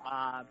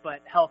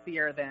 but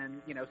healthier than,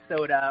 you know,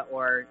 soda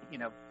or, you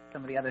know,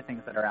 some of the other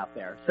things that are out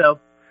there. So.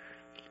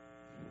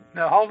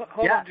 Now,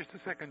 hold on just a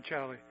second,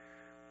 Charlie.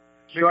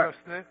 Sure.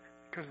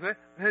 Because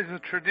there's a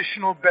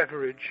traditional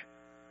beverage,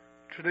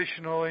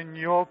 traditional in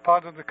your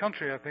part of the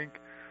country, I think,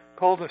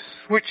 called a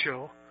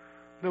switchel,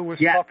 that was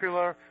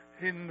popular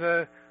in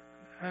the,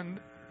 and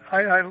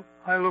I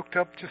looked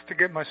up just to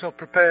get myself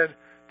prepared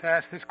to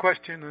ask this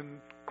question and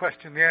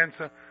question the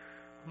answer,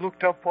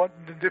 looked up what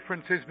the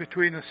difference is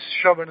between a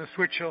shrub and a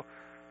switchel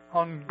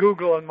on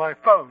Google on my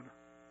phone.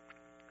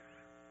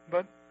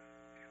 But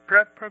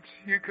perhaps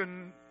you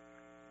can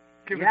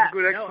give us a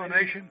good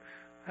explanation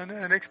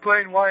and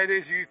explain why it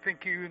is you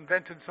think you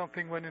invented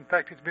something when in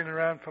fact it's been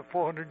around for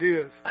 400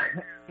 years.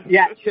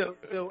 So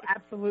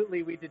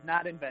absolutely we did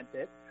not invent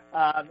it.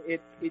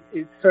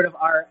 It's sort of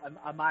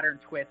a modern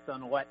twist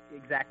on what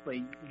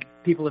exactly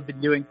people have been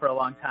doing for a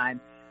long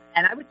time.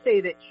 And I would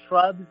say that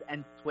shrubs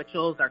and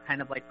switchels are kind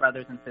of like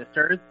brothers and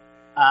sisters.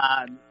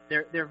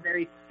 They're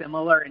very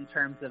similar in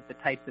terms of the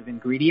types of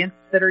ingredients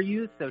that are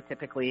used. So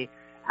typically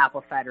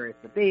apple cider is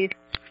the base.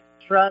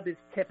 Shrub is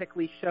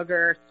typically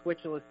sugar.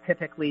 Switchel is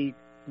typically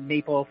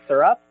maple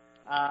syrup.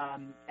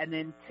 And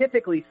then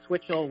typically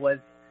switchel was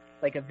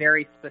like a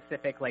very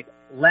specific, like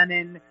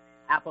lemon,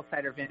 apple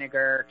cider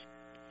vinegar,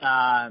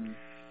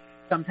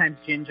 sometimes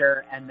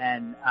ginger, and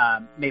then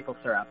maple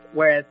syrup.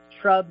 Whereas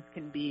shrubs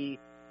can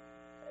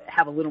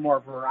have a little more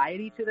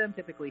variety to them,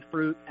 typically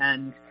fruit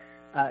and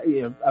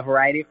a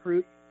variety of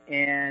fruit.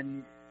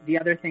 And the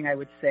other thing I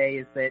would say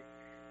is that,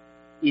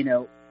 you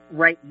know,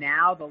 right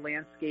now the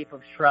landscape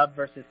of shrub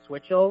versus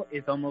switchel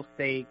is almost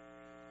a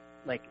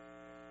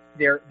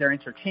they're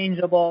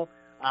interchangeable.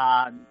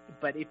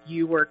 But if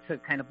you were to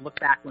kind of look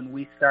back when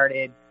we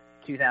started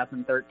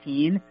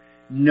 2013,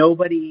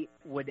 nobody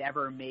would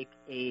ever make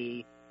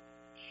a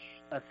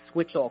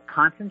Switchell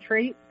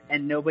concentrate,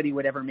 and nobody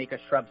would ever make a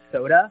shrub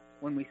soda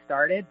when we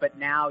started. But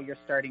now you're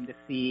starting to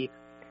see,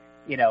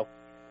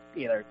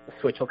 either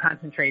Switchell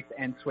concentrates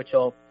and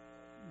Switchell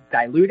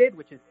diluted,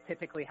 which is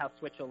typically how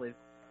Switchell is,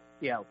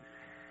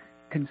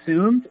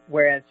 consumed.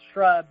 Whereas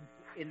shrubs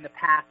in the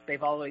past,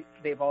 they've always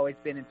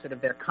been in sort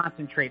of their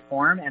concentrate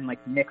form and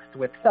like mixed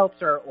with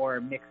seltzer or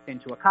mixed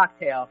into a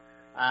cocktail.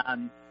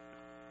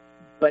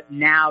 But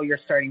now you're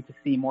starting to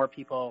see more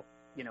people,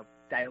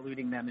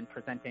 diluting them and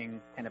presenting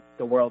kind of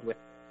the world with,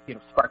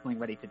 sparkling,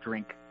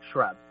 ready-to-drink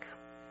shrubs.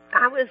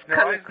 I was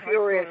kind of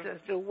curious as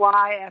to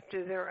why,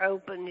 after they're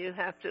open, you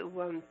have to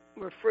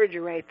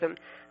refrigerate them.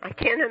 I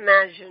can't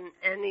imagine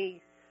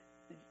any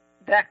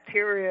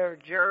bacteria or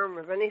germ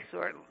of any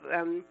sort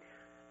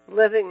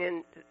living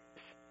in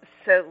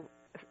so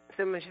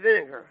much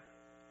vinegar.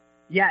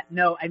 Yeah,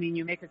 no, I mean,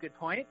 you make a good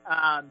point.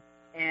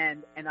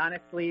 And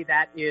honestly,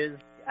 that is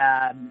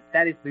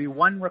the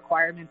one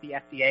requirement the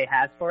FDA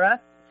has for us.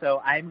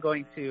 So I'm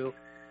going to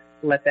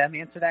let them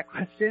answer that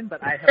question,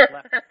 but I have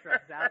left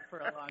shrubs out for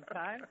a long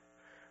time.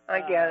 I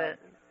get it.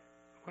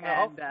 And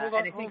I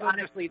think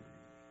honestly,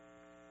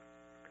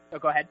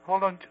 go ahead.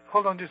 Hold on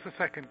just a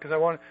second, because I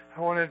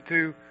wanted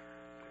to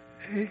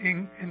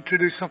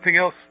introduce something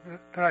else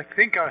that I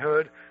think I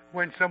heard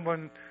when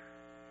someone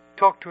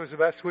talked to us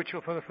about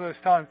Switchell for the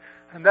first time,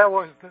 and that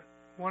was that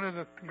one of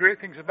the great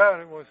things about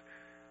it was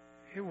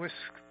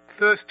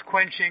thirst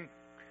quenching,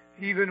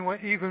 even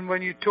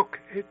when you took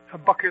a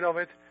bucket of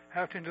it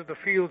out into the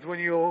fields when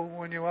you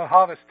were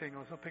harvesting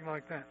or something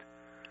like that.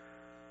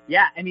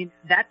 Yeah, I mean,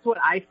 that's what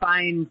I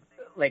find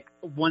like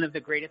one of the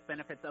greatest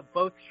benefits of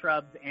both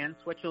shrubs and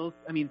Switchells.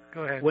 I mean,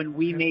 when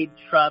we made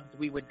shrubs,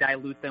 we would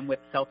dilute them with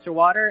seltzer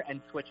water, and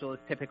Switchell is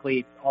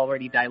typically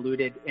already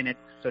diluted in its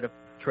sort of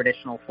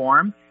traditional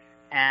form.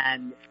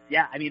 And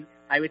yeah, I mean,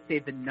 I would say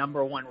the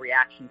number one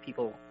reaction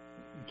people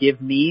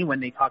give me when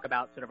they talk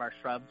about sort of our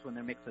shrubs when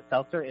they're mixed with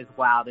seltzer is,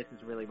 wow, this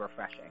is really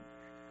refreshing.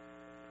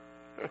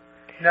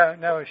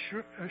 Now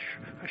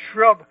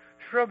shrubs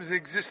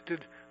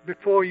existed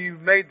before you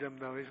made them,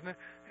 though, isn't it?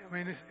 I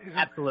mean,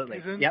 absolutely.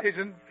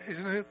 Isn't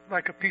it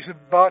like a piece of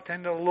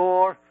bartender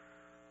lore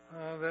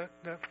that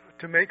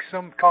to make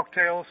some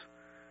cocktails,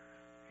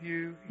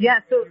 you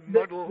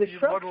muddle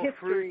history,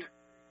 fruit?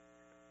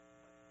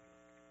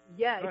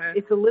 Yeah,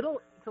 it's a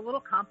little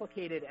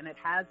complicated, and it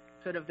has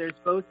sort of, there's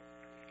both.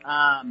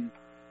 I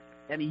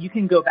mean, you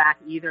can go back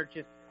either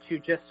just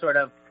sort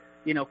of,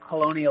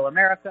 colonial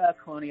America,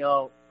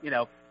 colonial,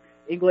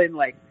 England,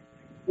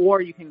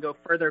 or you can go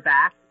further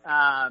back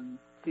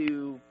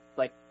to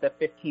like the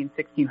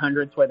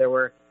 1600s, where there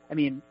were, I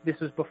mean, this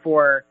was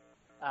before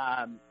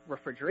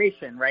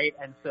refrigeration, right?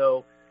 And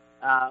so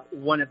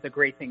one of the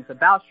great things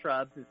about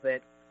shrubs is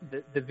that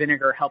the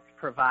vinegar helps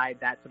provide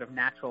that sort of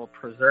natural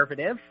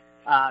preservative.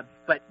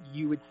 But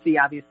you would see,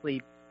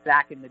 obviously,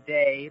 back in the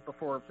day,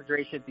 before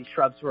refrigeration, these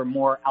shrubs were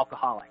more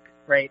alcoholic,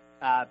 right?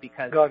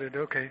 Because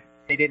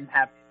they didn't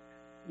have,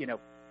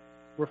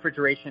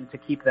 refrigeration to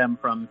keep them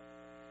from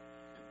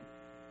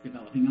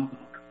developing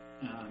alcohol.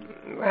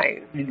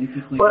 Right.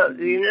 Well,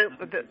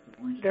 but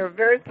they're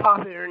very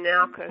popular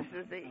now because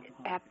of the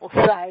apple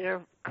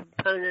cider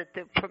component.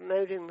 They're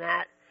promoting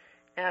that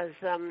as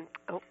a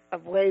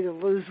way to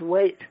lose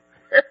weight.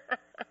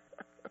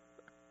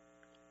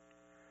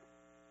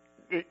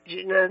 Did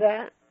you know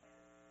that?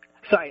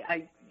 Sorry,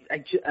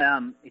 it just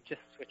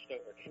switched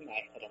over to my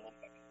head on one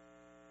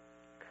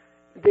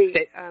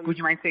second. Would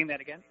you mind saying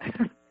that again?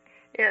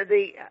 Yeah,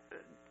 the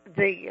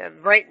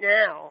right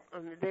now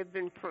they've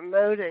been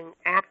promoting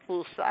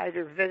apple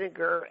cider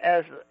vinegar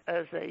as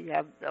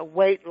a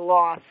weight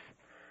loss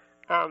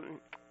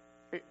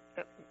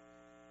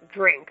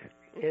drink,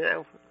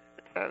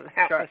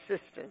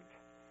 assistance.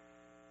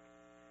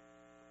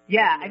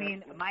 Yeah, I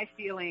mean, my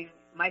feeling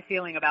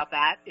about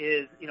that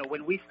is,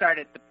 when we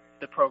started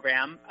the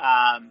program,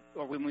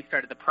 or when we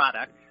started the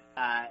product,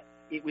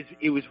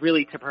 it was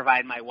really to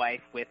provide my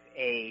wife with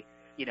a,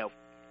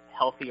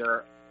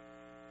 healthier,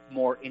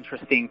 more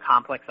interesting,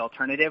 complex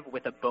alternative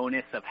with a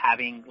bonus of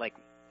having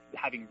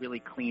really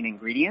clean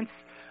ingredients,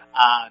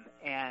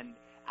 and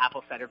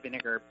apple cider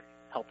vinegar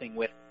helping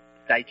with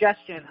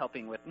digestion,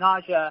 helping with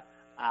nausea,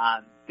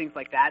 things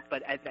like that.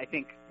 But I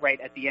think right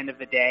at the end of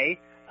the day,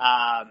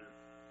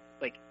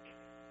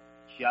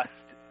 just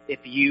if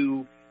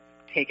you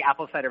take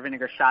apple cider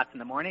vinegar shots in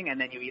the morning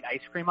and then you eat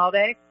ice cream all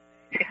day,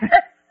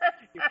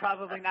 you're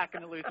probably not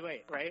going to lose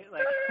weight, right?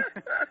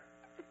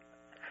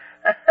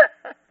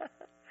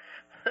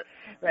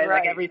 Right,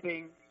 like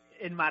everything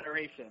in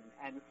moderation.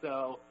 And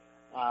so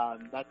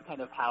that's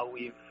kind of how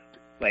we've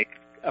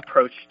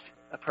approached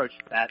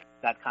that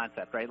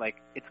concept, right?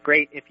 Like, it's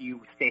great if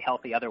you stay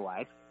healthy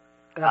otherwise.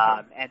 And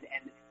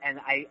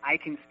I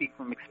can speak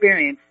from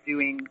experience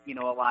doing,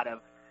 a lot of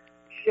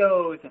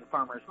shows and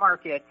farmers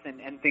markets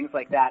and things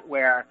like that,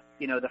 where,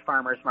 the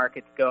farmers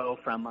markets go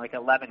from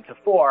 11 to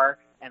 4,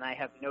 and I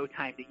have no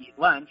time to eat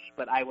lunch,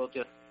 but I will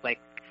just like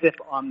sip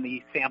on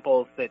the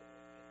samples that,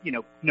 you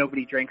know,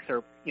 nobody drinks,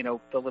 or, you know,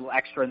 the little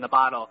extra in the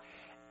bottle.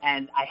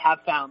 And I have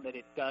found that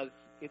it does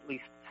at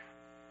least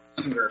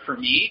hunger for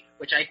me,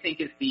 which I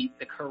think is the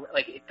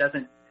like, it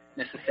doesn't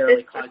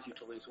necessarily cause you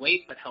to lose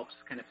weight, but helps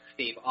kind of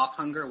stave off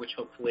hunger, which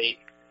hopefully,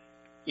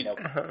 you know,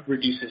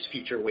 reduces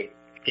future weight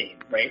gain,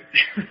 right?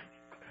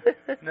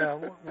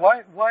 Now,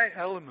 why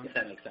Element? If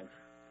that makes sense.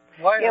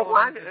 Why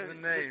Element is the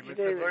name?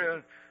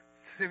 It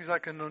seems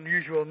like an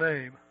unusual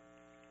name.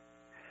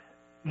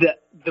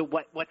 The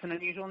what's an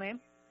unusual name?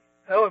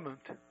 Element.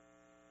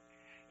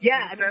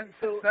 Yeah, it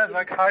sounds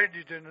like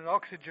hydrogen and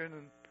oxygen.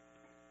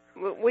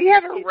 And we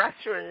have a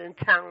restaurant in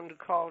town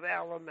called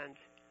Element,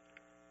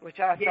 which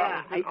I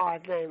thought was an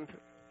odd name.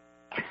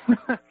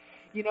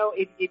 You know,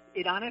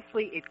 it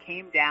honestly, it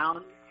came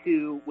down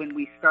to when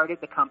we started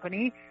the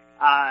company,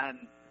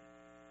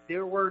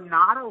 there were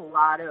not a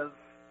lot of,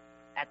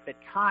 at the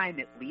time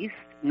at least,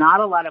 not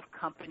a lot of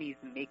companies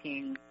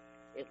making,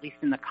 at least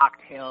in the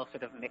cocktail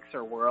sort of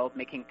mixer world,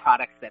 making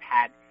products that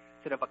had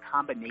sort of a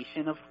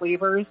combination of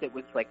flavors. It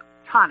was like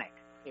tonic,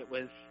 it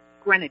was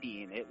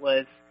grenadine, it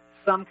was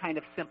some kind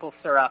of simple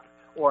syrup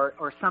or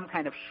some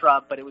kind of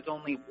shrub, but it was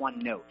only one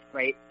note,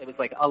 right? It was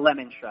like a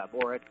lemon shrub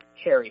or a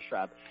cherry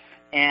shrub.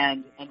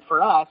 And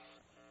for us,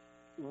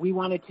 we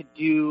wanted to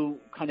do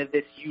kind of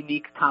this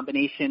unique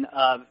combination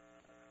of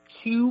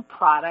two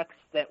products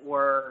that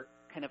were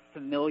kind of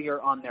familiar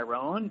on their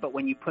own, but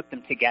when you put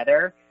them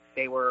together,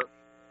 they were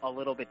a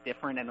little bit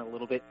different and a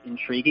little bit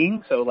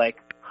intriguing. So like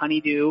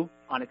honeydew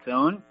on its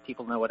own,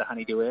 people know what a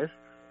honeydew is.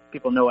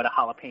 People know what a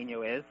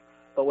jalapeno is.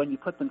 But when you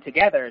put them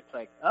together, it's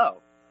like, oh,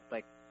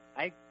 like,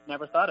 I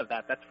never thought of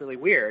that. That's really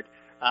weird.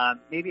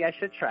 Maybe I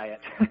should try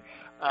it.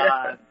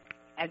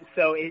 And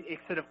so it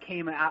sort of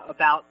came out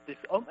about this,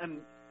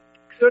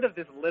 sort of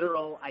this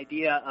literal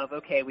idea of,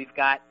 okay, we've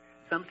got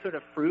some sort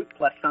of fruit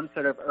plus some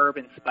sort of herb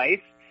and spice.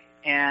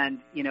 And,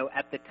 you know,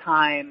 at the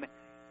time,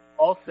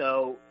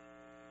 also,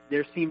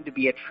 there seemed to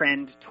be a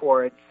trend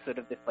towards sort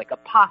of this like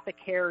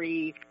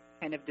apothecary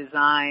kind of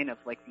design of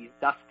like these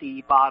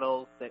dusty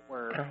bottles that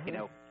were, you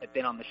know, had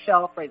been on the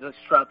shelf, right? Those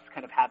shrubs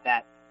kind of have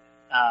that,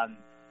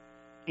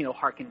 you know,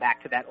 harken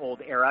back to that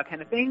old era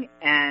kind of thing.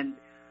 And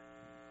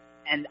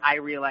I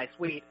realized,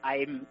 wait,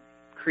 I'm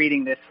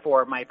creating this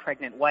for my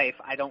pregnant wife.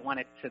 I don't want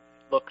it to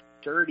look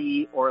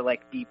dirty or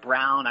like be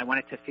brown. I want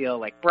it to feel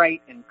like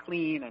bright and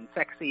clean and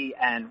sexy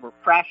and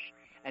fresh.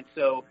 And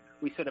so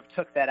we sort of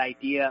took that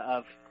idea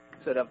of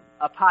sort of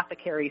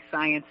apothecary,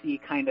 science-y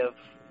kind of,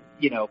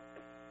 you know,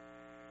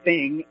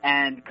 thing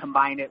and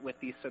combined it with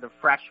these sort of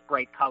fresh,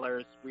 bright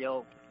colors,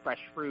 real fresh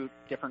fruit,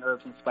 different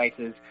herbs and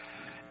spices.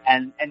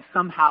 And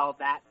somehow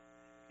that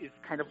is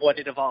kind of what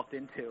it evolved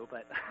into.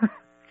 But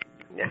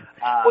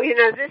well, you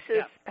know, this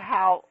is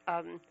how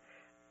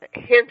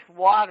Hint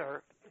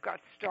Water got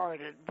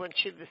started when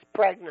she was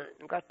pregnant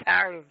and got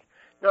tired of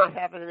not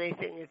having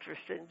anything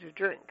interesting to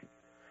drink.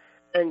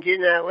 And, you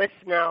know, it's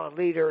now a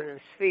leader in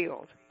its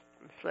field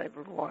in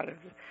flavored water.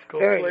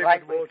 Very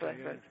lightly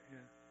flavored.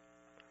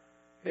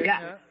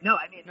 Yeah. No,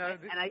 I mean,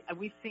 and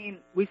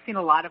we've seen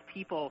a lot of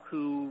people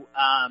who,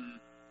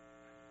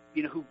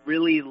 you know, who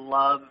really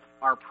love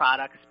our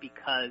products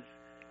because,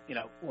 you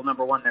know, well,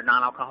 number one, they're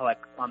non-alcoholic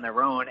on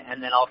their own,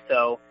 and then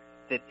also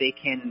that they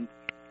can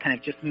kind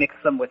of just mix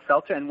them with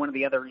seltzer. And one of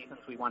the other reasons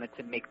we wanted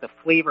to make the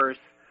flavors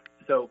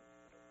so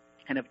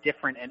kind of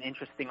different and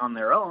interesting on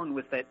their own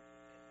was that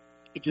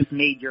it just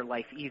made your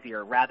life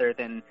easier rather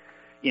than,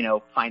 you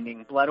know,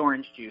 finding blood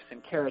orange juice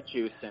and carrot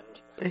juice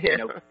and, you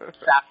know,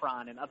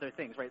 saffron and other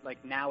things, right? Like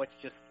now it's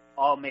just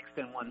all mixed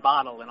in one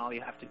bottle and all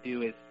you have to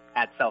do is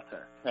add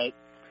seltzer, right?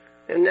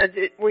 And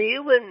were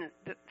you in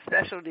the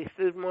specialty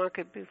food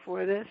market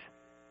before this?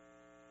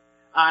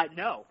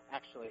 No,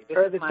 actually.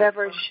 Or the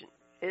beverage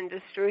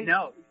industry?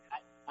 No,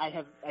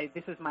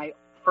 this is my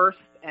first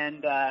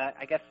and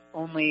I guess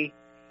only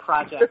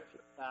project,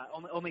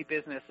 only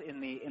business in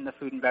the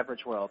food and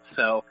beverage world.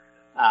 So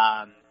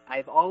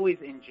I've always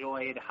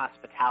enjoyed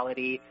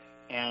hospitality,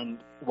 and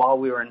while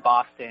we were in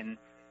Boston,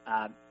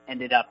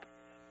 ended up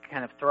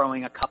kind of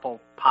throwing a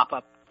couple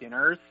pop-up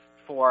dinners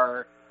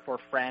for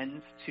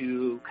friends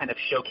to kind of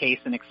showcase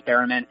and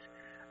experiment,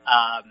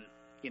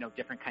 you know,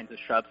 different kinds of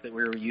shrubs that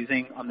we were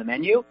using on the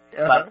menu.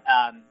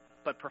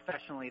 But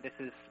professionally, this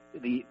is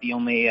the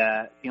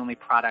only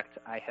product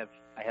I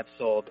have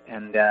sold,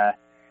 and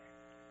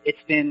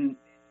it's been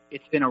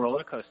a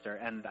roller coaster,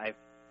 and I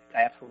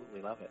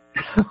absolutely love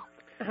it.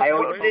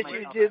 What did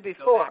you do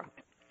before?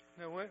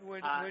 Now,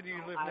 where do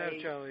you live now,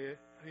 Charlie?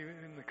 Are you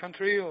in the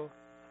country or?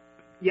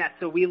 Yeah,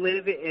 so we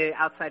live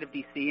outside of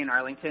D.C. in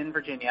Arlington,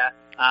 Virginia.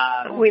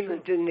 We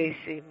lived in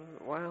D.C.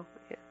 a while.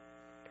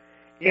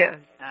 Yeah.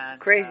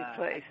 Crazy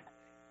place.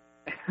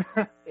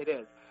 It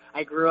is.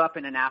 I grew up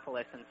in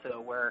Annapolis, and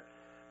so we're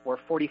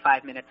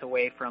 45 minutes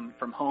away from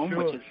home,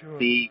 which is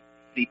the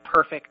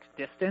perfect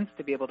distance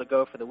to be able to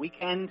go for the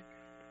weekend,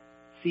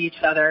 see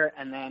each other,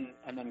 and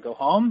then go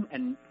home.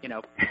 And, you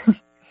know,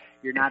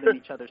 you're not in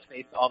each other's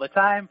face all the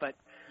time, but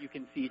you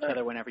can see each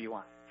other whenever you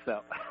want.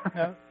 So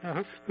now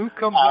who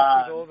comes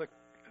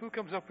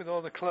up with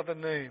all the clever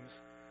names?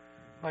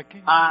 Like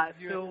you have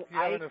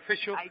an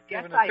official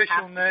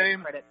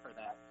name. Credit for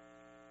that.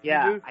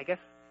 Yeah, I guess.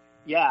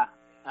 Yeah.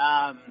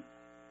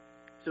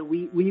 So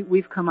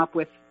we've come up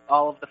with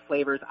all of the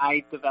flavors.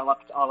 I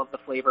developed all of the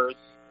flavors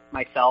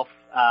myself,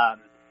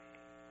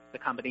 the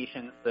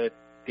combinations, the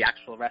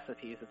actual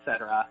recipes,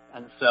 etc.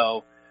 And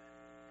so,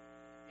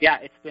 yeah,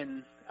 it's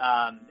been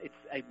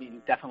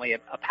definitely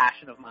a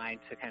passion of mine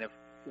to kind of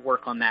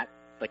work on that,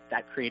 like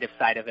that creative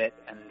side of it.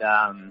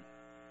 And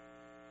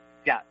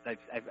yeah,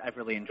 I've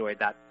really enjoyed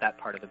that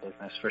part of the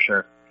business for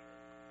sure.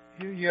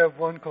 You have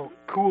one called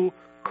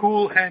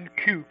Cool Hand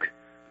Kook.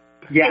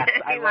 Yes,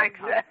 I like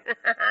that.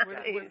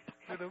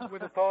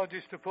 with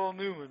apologies to Paul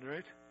Newman,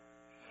 right?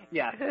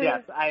 Yes.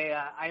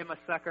 I am a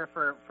sucker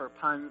for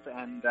puns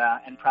and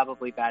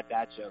probably bad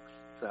dad jokes.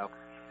 So.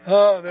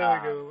 Oh,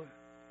 there we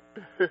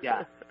go.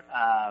 Yeah.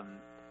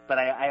 But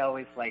I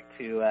always like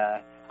to.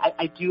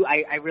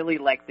 I really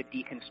like the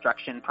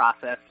deconstruction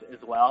process as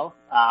well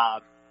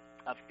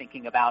of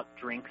thinking about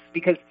drinks,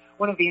 because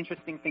one of the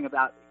interesting things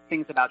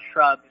about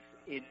shrubs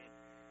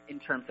in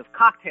terms of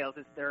cocktails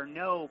is there are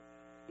no.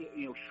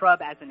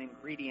 Shrub as an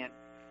ingredient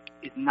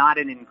is not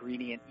an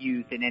ingredient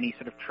used in any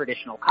sort of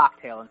traditional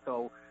cocktail, and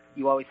so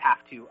you always have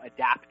to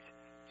adapt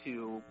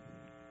to,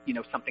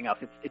 something else.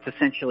 It's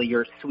essentially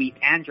your sweet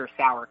and your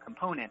sour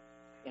component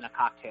in a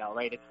cocktail,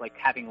 right? It's like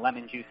having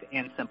lemon juice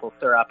and simple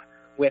syrup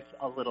with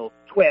a little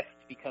twist,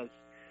 because,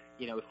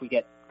 if we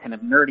get kind of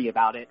nerdy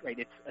about it, right,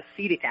 it's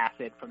acetic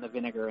acid from the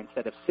vinegar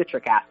instead of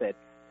citric acid,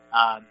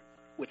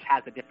 which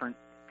has a different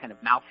kind of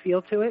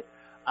mouthfeel to it.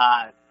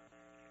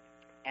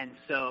 And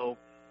so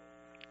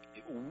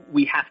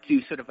we have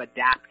to sort of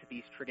adapt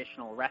these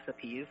traditional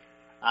recipes,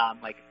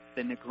 like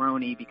the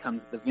Negroni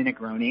becomes the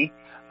Vinagroni,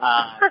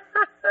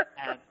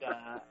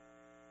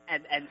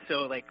 and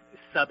so like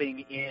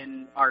subbing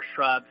in our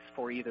shrubs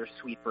for either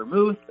sweet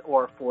vermouth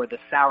or for the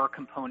sour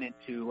component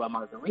to a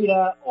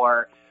margarita,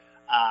 or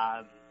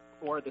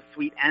the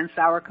sweet and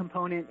sour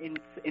component in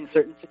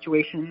certain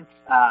situations,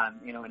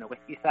 in a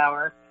whiskey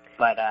sour.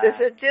 But does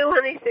it do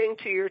anything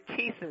to your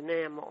teeth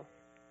enamel?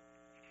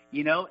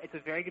 It's a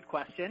very good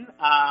question.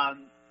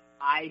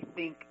 I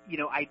think,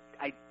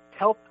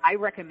 I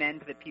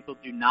recommend that people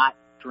do not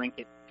drink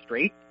it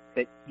straight,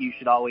 that you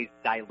should always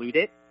dilute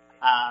it.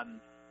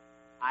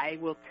 I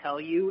will tell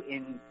you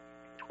in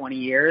 20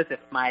 years if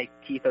my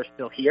teeth are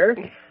still here,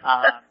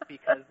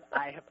 because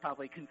I have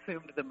probably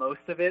consumed the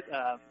most of it.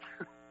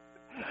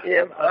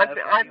 Yeah,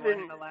 I've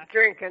been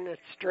drinking it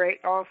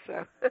straight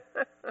also.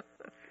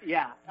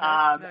 Yeah.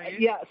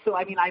 So,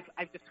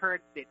 I've just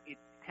heard that it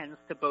tends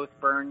to both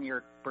burn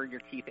your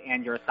teeth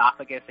and your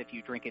esophagus if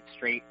you drink it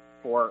straight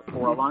for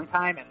a long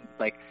time, and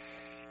like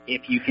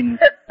if you can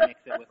mix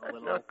it with a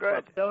little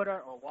club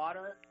soda or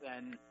water,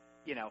 then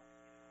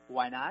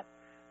why not?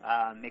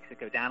 Makes it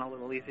go down a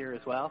little easier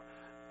as well.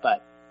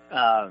 But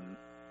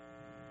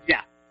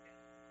yeah.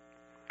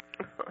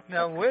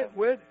 Now where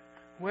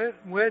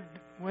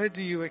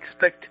do you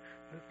expect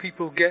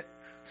people get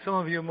some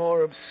of your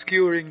more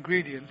obscure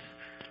ingredients,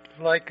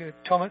 like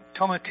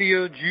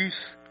tomatillo juice?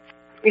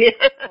 Yeah,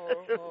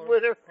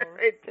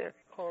 right there.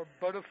 Or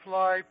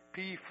butterfly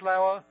pea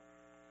flower.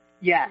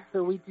 Yeah,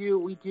 so we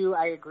do.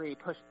 I agree.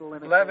 Push the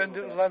limits.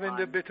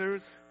 Lavender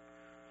bitters.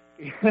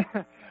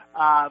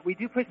 We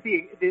do push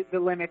the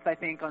limits, I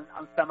think,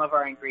 on some of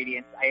our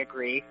ingredients. I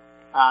agree.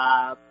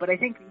 But I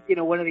think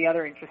one of the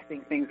other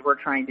interesting things we're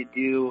trying to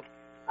do,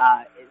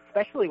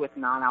 especially with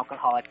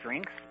non-alcoholic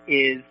drinks,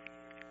 is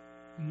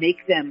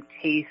make them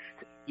taste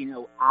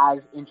as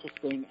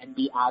interesting and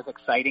be as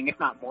exciting, if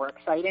not more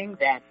exciting,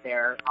 than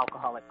their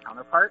alcoholic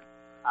counterpart.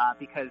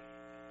 Because,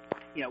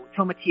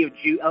 tomatillo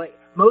juice,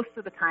 most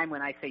of the time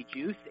when I say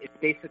juice, it's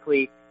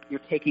basically you're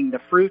taking the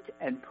fruit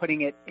and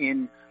putting it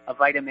in a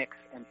Vitamix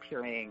and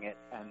pureeing it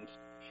and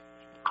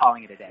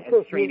calling it a day,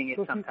 and straining it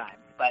sometimes.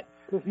 But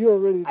because you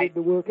already did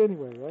the work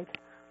anyway, right?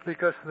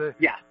 Because the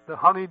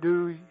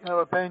honeydew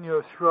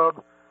jalapeno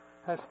shrub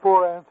has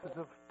 4 ounces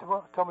of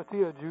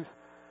tomatillo juice,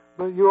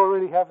 but you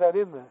already have that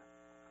in there.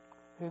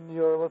 In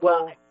your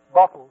little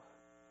bottles.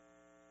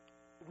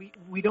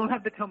 We don't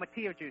have the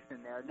tomatillo juice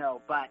in there,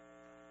 no, but...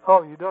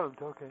 Oh, you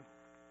don't? Okay.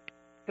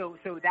 So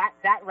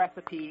that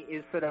recipe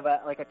is sort of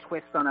like a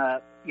twist on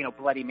a,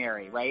 Bloody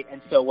Mary, right?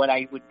 And so what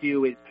I would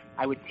do is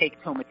I would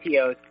take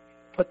tomatillos,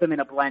 put them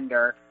in a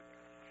blender,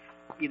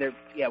 either,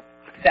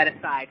 set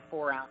aside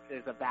 4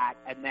 ounces of that,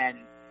 and then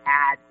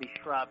add the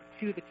shrub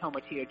to the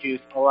tomatillo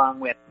juice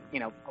along with,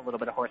 a little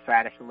bit of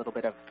horseradish, a little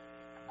bit of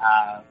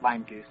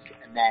lime juice,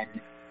 and then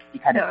you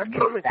kind of mix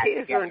that together. Our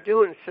tomatillos aren't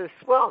doing so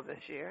swell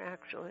this year,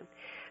 actually.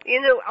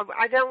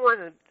 I don't want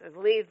to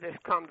leave this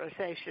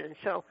conversation.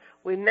 So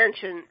we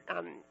mentioned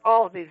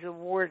all of these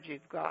awards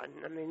you've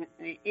gotten. I mean,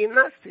 you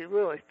must be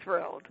really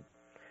thrilled.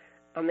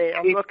 I mean,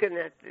 I'm looking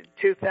at the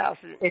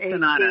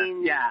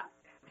 2018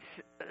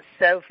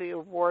 Sophie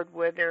Award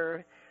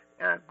winner,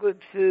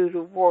 Good Food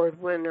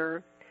Award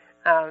winner,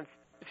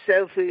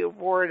 Sophie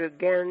Award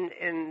again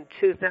in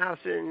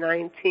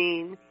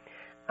 2019.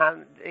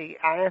 the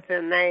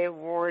IFMA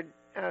Award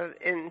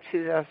in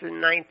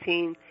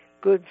 2019,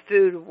 Good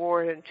Food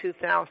Award in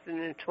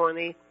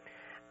 2020,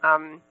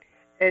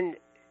 and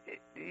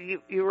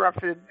you were up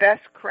for the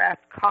best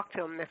craft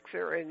cocktail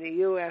mixer in the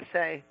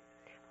USA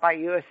by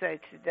USA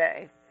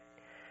Today,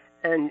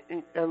 and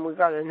we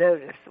got a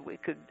notice that we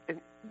could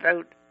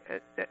vote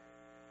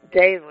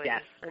daily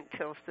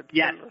until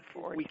September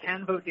 4th. We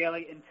can vote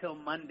daily until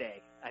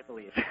Monday, I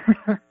believe.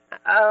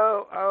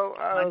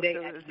 Monday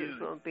so at noon.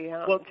 Won't be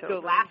out so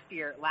last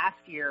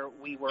year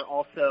we were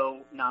also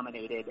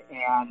nominated,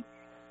 and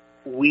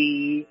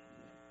we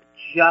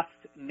just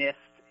missed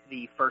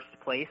the first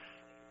place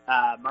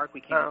mark.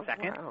 We came in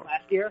second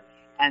last year,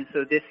 and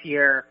so this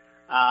year,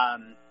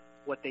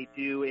 what they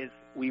do is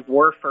we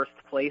were first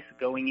place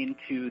going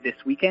into this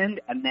weekend,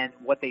 and then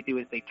what they do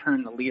is they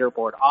turn the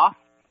leaderboard off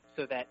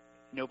so that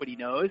nobody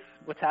knows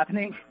what's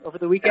happening over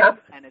the weekend,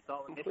 and it's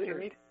all a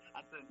mystery.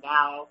 And so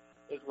now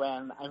is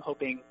when I'm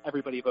hoping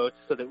everybody votes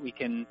so that we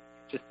can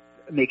just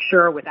make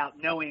sure without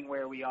knowing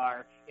where we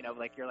are,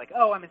 like you're like,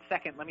 oh, I'm in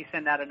second, let me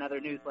send out another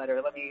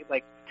newsletter, let me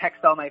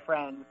text all my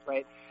friends,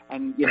 right?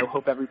 And,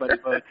 hope everybody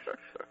votes.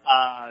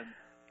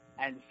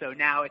 And so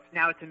now it's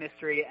a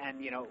mystery, and,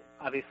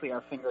 obviously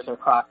our fingers are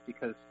crossed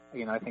because,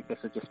 I think this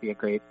would just be a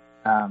great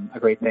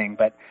thing.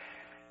 But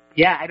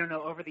yeah, I don't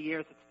know, over the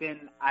years it's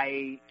been,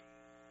 I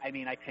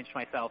pinch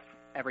myself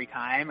every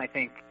time. I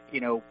think,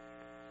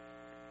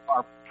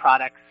 our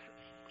products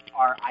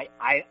are,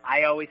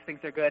 I always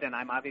think they're good, and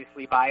I'm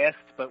obviously biased,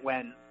 but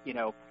when,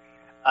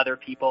 other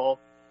people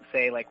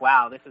say like,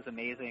 wow, this is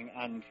amazing,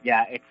 and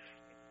yeah, it's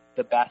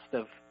the best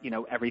of,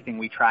 everything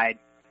we tried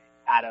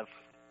out of,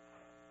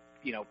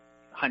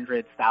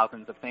 hundreds,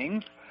 thousands of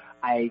things,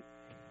 I'm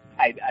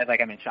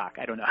in shock.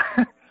 I don't know.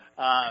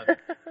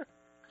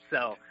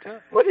 So.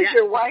 What does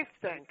your wife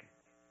think?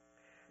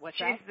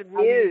 She's the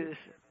muse.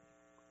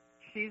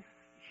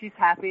 She's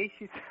happy.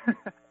 She's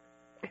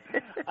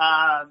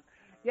I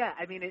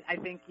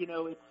think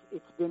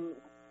it's been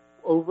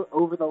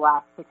over the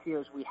last 6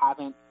 years we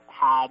haven't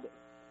had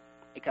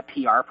like a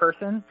PR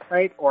person,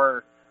 right,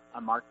 or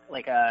a mark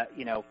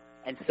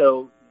and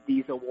so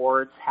these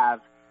awards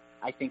have,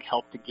 I think,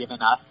 helped to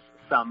given us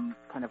some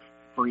kind of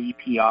free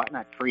PR,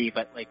 not free,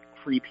 but like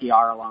free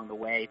PR along the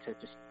way to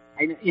just,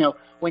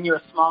 when you're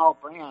a small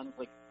brand,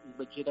 like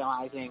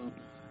legitimizing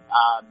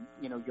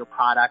your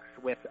products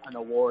with an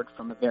award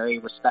from a very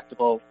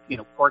respectable,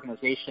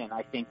 organization,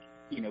 I think,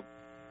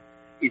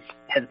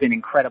 has been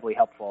incredibly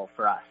helpful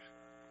for us.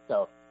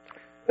 So,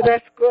 but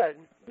that's good.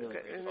 Really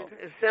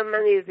so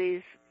many of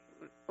these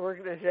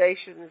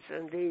organizations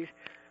and these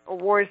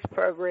awards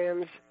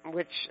programs,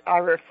 which I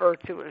refer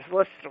to as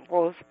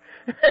listables,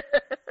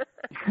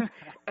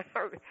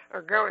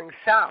 are going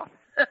south.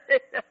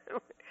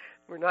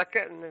 We're not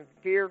getting the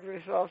Beard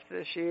results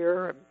this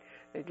year.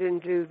 They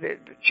didn't do the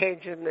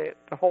changing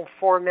the whole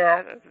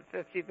format of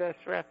the 50 best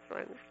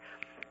restaurants.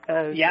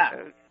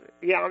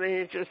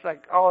 It's just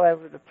like all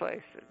over the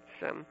place.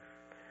 It's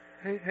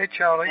Hey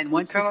Charlie. And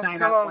once you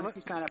sign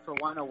up for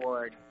one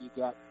award, you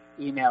get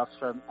emails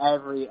from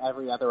every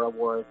other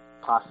award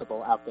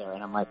possible out there,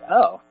 and I'm like,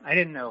 oh, I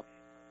didn't know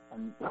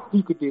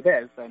you could do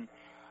this. And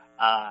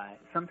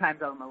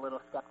sometimes I'm a little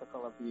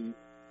skeptical of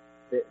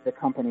the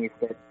companies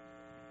that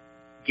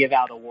give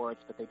out awards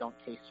but they don't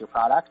taste your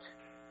product.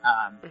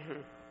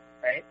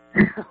 Right?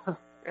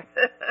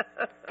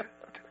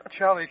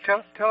 Charlie,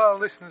 tell our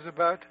listeners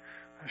about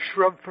A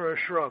Shrub for a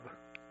Shrub.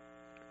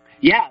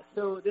 Yeah,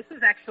 so this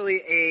is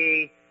actually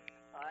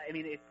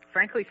it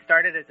frankly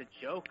started as a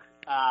joke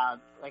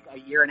like a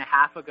year and a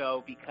half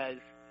ago because,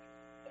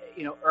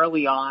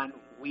 early on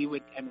we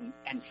would,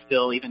 and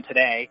still even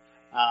today,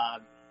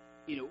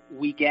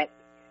 we get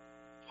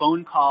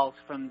phone calls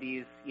from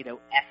these,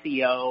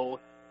 SEO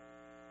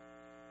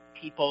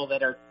people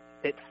that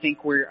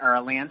think we are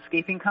a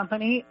landscaping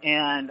company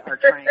and are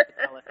trying to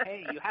tell us,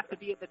 hey, you have to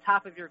be at the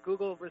top of your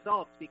Google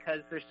results because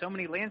there's so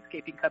many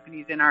landscaping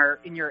companies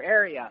in your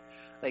area.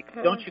 Like,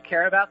 don't you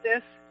care about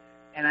this?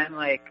 And I'm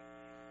like,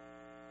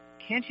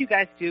 can't you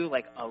guys do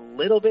like a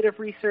little bit of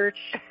research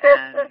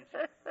and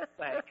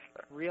like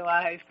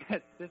realize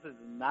that this is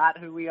not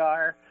who we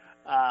are?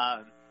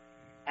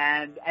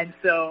 And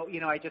so,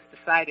 I just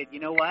decided, you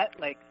know what,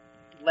 like,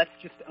 let's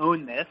just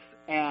own this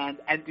and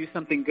do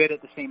something good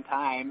at the same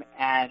time.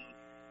 And,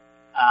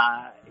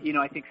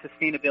 I think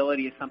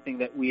sustainability is something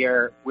that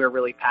we're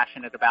really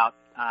passionate about.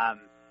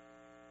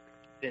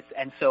 This.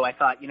 And so I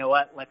thought, you know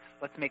what,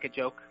 let's make a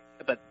joke,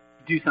 but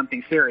do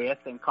something serious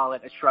and call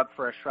it A Shrub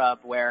for a Shrub,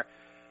 where,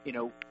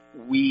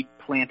 we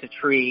plant a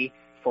tree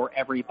for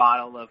every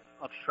bottle of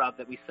shrub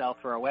that we sell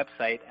through our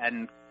website,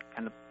 and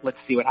kind of let's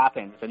see what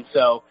happens. And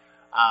so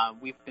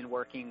we've been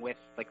working with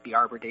like the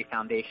Arbor Day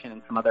Foundation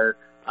and some other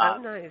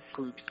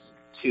groups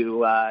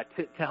to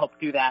help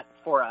do that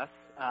for us.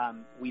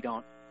 We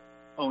don't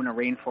own a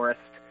rainforest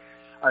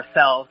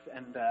ourselves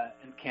and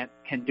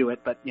can't do it,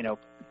 but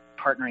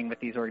partnering with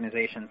these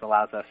organizations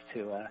allows us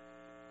to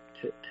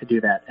do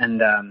that.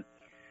 And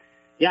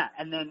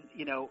and then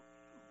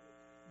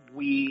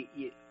we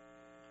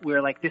we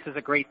were like, this is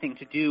a great thing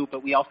to do,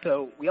 but we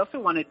also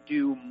want to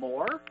do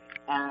more.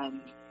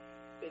 And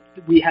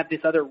we have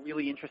this other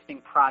really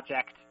interesting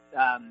project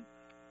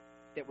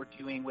that we're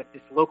doing with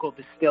this local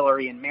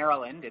distillery in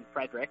Maryland, in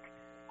Frederick,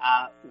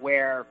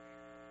 where,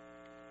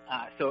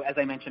 so as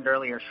I mentioned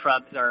earlier,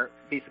 shrubs are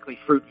basically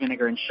fruit,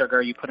 vinegar, and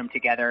sugar. You put them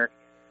together,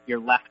 you're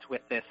left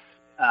with this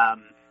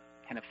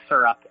kind of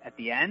syrup at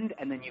the end,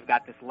 and then you've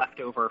got this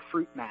leftover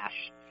fruit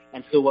mash.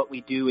 And so what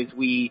we do is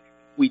we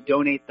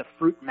donate the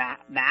fruit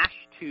mash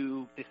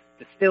to this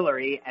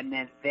distillery, and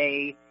then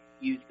they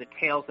use the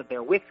tails of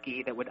their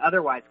whiskey that would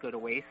otherwise go to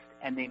waste,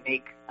 and they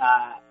make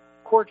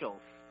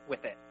cordials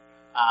with it.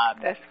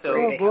 That's so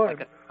cool. They Oh, boy. have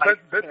like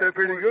a Bet they're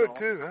pretty cordial. good,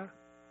 too, huh?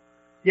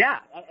 Yeah.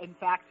 In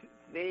fact,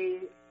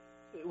 it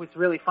was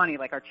really funny.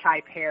 Like our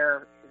Chai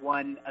Pear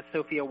won a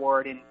Sophie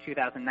Award in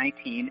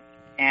 2019,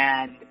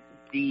 and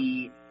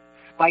the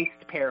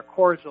spiced pear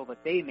cordial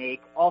that they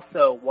make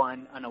also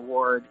won an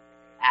award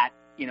at,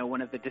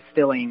 one of the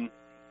distilling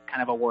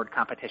kind of award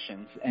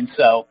competitions. And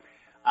so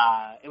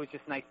it was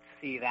just nice to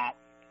see that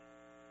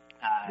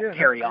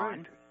carry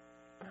on.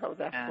 Oh,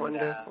 that's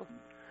wonderful.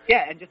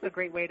 Yeah, and just a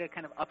great way to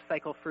kind of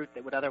upcycle fruit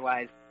that would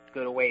otherwise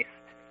go to waste.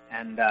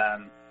 And,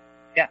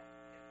 yeah.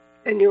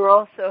 And you're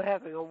also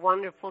having a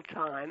wonderful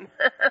time.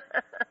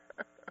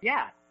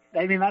 Yeah.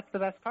 I mean, that's the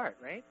best part,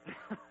 right?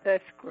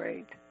 That's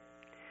great.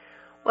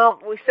 Well,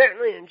 we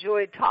certainly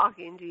enjoyed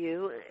talking to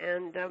you.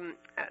 And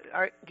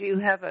do you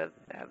have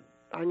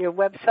on your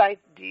website,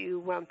 do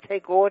you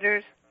take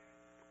orders?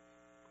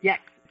 Yes.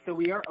 So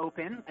we are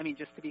open. I mean,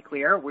 just to be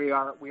clear, we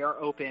are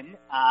open.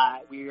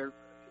 Our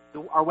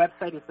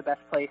website is the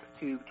best place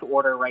to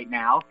order right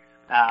now.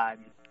 I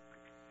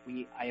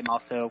am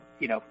also,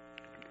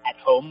 at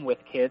home with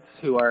kids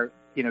who are,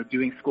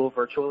 doing school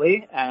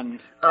virtually,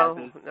 and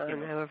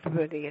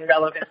everybody is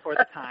relevant for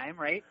the time,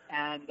 right?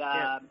 And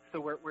so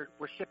we're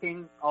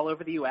shipping all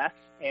over the U.S.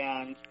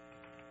 and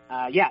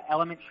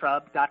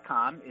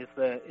elementshrub.com is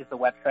the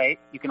website.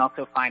 You can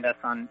also find us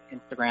on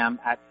Instagram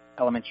at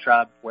Element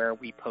Shrub, where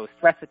we post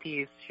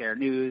recipes, share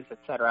news,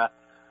 etc.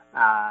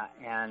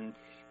 And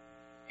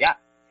yeah,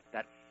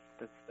 that's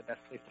the best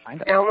place to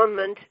find us.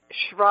 Element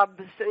Shrub,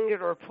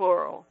 singular or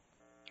plural?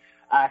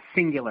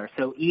 Singular,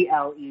 so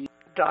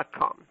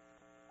ELE.com.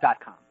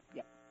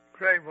 Yeah.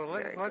 Great. Well,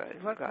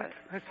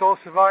 let's all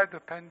survive the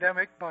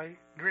pandemic by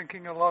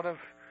drinking a lot of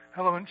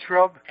Element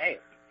Shrub. Hey,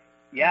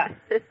 yeah,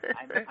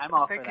 I'm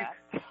all for that.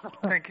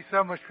 Thank you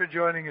so much for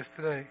joining us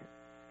today.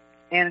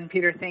 Ann and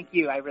Peter, thank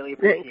you. I really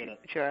appreciate it.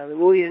 Charlie,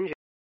 we enjoy.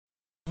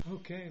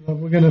 Okay, well,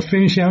 we're going to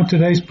finish out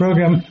today's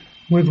program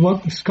with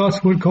what the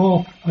Scots would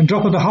call a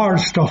drop of the hard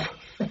stuff.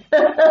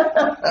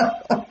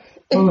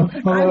 I'll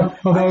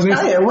tell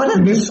you, what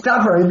a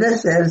discovery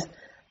this is.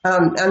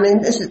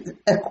 This is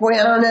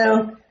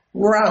Equiano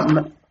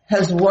rum.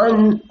 Has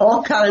won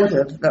all kinds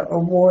of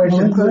awards,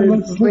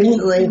 including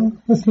recently.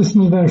 Let's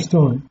listen to their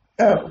story.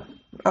 Oh,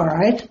 all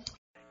right.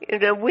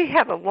 We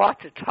have a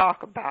lot to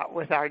talk about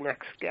with our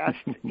next guest,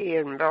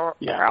 Ian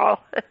Burrell.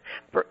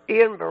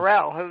 Ian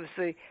Burrell, who's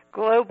the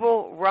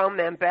Global Rum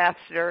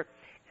Ambassador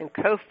and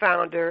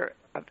co-founder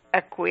of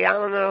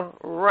Equiano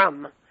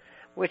Rum,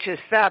 which is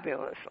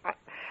fabulous.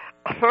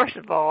 First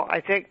of all,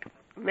 I think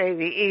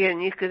maybe,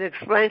 Ian, you could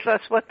explain to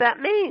us what that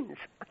means.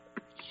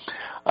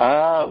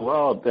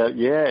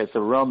 It's a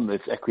rum.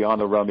 It's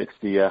Equiano rum. It's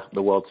the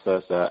world's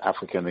first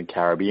African and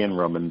Caribbean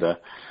rum, and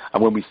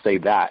when we say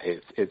that,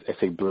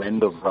 it's a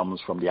blend of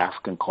rums from the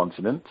African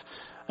continent,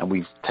 and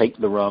we take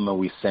the rum and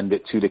we send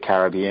it to the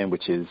Caribbean,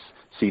 which is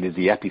seen as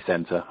the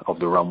epicenter of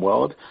the rum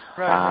world.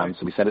 Right.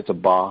 So we send it to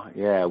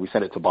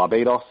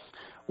Barbados,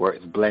 where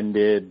it's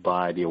blended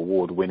by the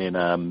award-winning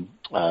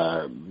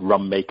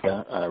rum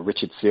maker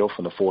Richard Seal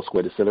from the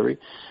Foursquare Distillery.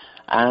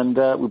 And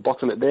we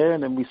bottle it there,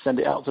 and then we send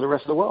it out to the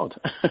rest of the world.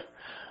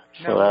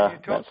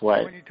 That's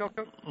why. When you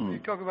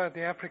talk about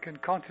the African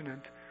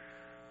continent,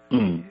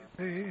 the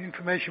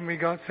information we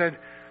got said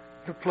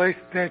the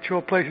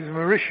actual place is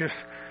Mauritius,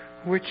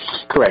 which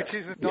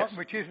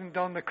isn't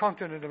on the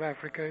continent of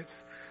Africa. It's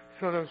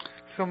sort of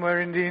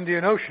somewhere in the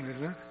Indian Ocean,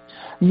 isn't it?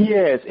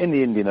 Yeah, it's in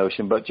the Indian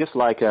Ocean, but just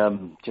like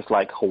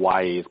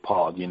Hawaii is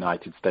part of the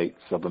United States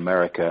of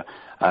America,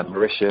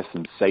 Mauritius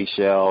and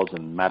Seychelles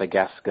and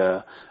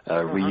Madagascar,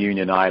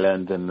 Reunion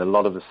Island, and a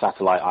lot of the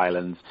satellite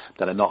islands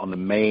that are not on the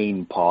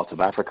main part of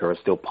Africa are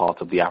still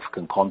part of the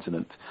African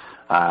continent.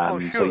 So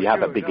you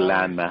have a big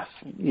landmass.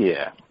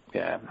 Yeah.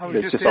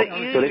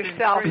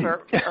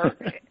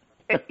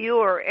 You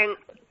are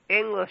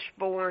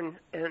English-born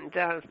and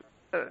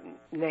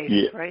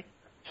native, right?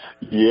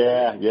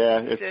 Yeah.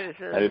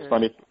 It's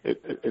funny.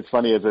 It's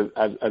funny as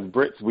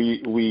Brits,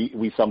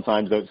 we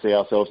sometimes don't see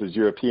ourselves as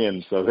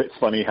Europeans. So it's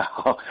funny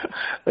how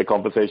the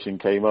conversation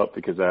came up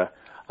because,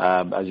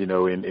 as you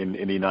know, in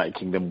the United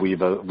Kingdom, we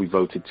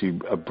voted to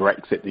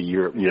Brexit to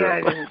Europe. Yeah,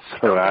 I didn't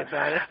tell me about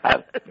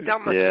it.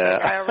 Dumbest thing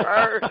I ever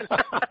heard.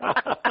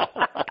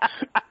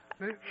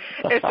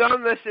 It's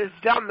almost as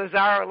dumb as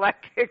our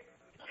elected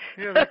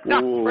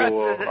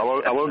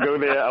I won't go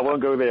there. I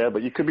won't go there.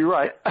 But you could be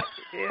right.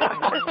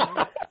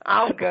 Yeah,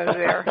 I'll go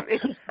there.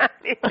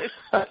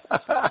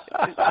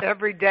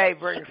 Every day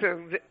brings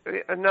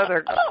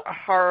another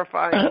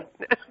horrifying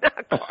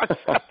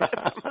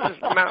concept from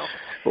his mouth.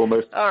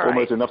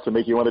 Almost enough to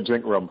make you want to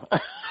drink rum.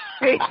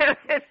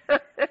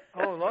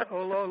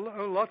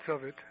 Lots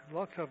of it.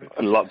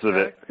 Lots of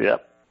it.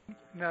 Yep.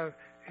 Now,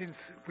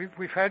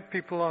 we've had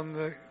people on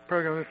the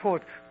program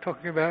before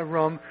talking about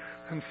rum,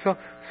 and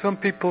some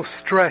people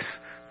stress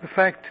the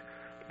fact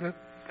that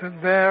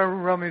their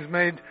rum is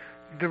made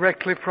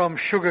directly from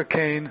sugar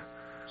cane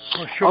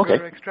or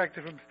sugar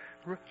extracted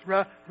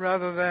from,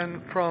 rather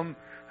than from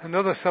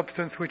another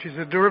substance which is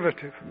a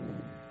derivative.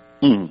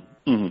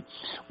 Mm-hmm.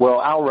 Well,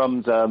 our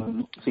rums,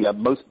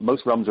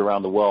 most rums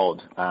around the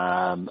world,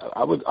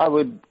 I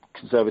would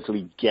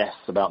conservatively guess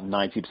about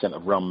 90%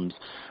 of rums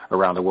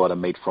around the world are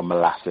made from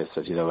molasses,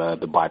 as you know,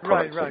 the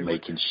byproduct of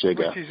making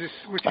sugar. Which is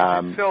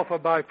itself a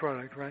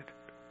byproduct, right?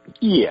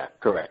 Yeah,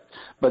 correct.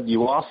 But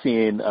you are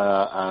seeing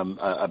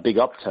a big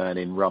upturn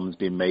in rums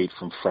being made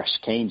from fresh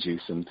cane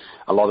juice, and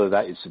a lot of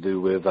that is to do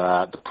with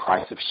the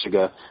price of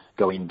sugar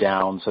going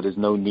down. So there's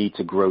no need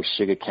to grow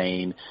sugar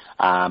cane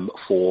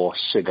for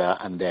sugar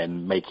and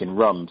then making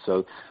rum.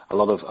 So a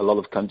lot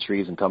of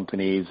countries and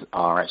companies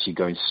are actually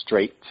going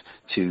straight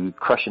to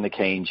crushing the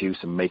cane juice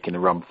and making the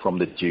rum from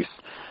the juice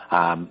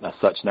as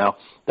such. Now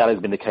that has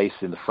been the case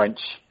in the French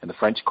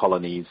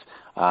colonies.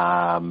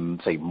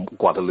 Say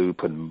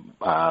Guadeloupe and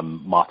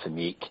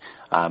Martinique.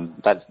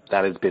 That's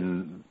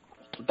been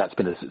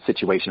a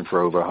situation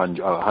for over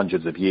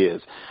hundreds of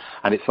years.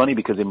 And it's funny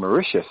because in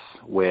Mauritius,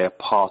 where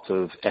part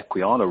of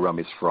Equiano rum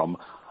is from,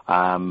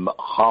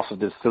 half of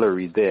the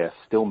distilleries there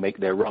still make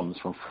their rums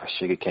from fresh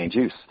sugarcane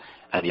juice,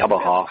 and the other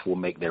half will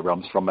make their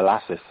rums from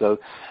molasses. So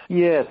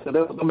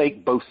they'll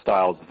make both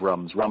styles of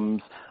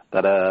rums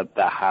that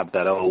have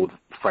that old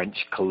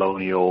French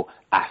colonial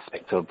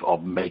aspect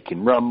of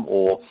making rum,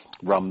 or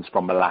rums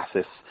from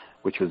molasses,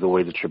 which was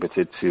always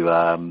attributed to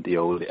the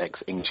old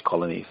ex-English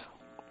colonies.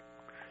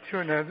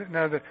 Sure.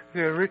 Now the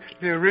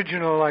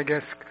original, I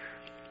guess,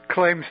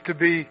 claims to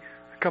be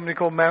a company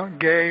called Mount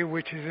Gay,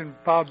 which is in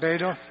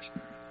Barbados.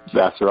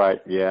 That's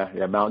right. Yeah.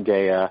 Mount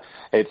Gay.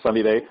 It's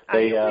funny they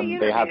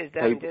have.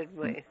 Didn't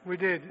we? We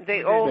did.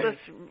 The oldest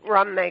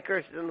rum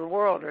makers in the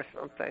world, or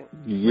something.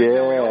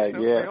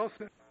 Yeah.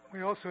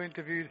 We also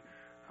interviewed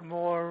a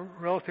more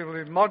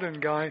relatively modern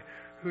guy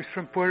who's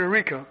from Puerto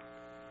Rico.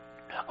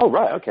 Oh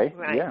right, okay,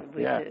 right.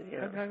 Yeah.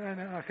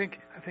 And I think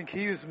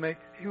he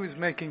was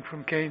making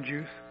from cane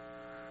juice.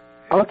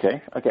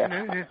 Okay.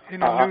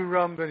 In a new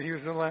rum that he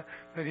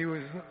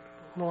was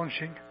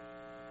launching.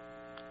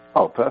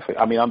 Oh, perfect.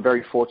 I mean, I'm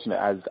very fortunate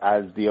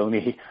as the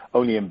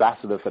only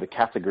ambassador for the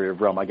category of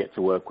rum. I get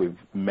to work with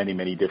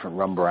many different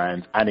rum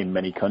brands and in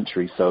many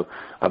countries. So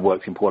I've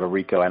worked in Puerto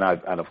Rico and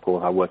of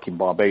course I work in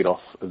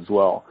Barbados as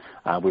well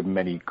with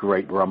many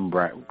great rum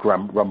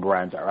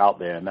brands that are out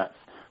there. And that's,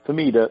 for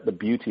me, the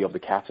beauty of the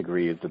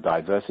category is the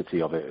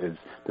diversity of it, is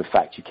the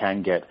fact you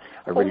can get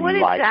a really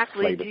light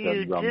flavor rum. What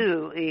exactly do you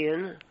do,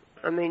 Ian?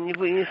 I mean,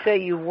 when you say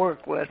you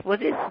work with,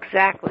 what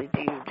exactly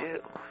do you do?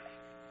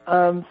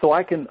 So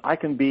I can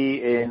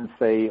be in,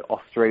 say,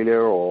 Australia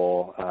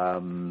or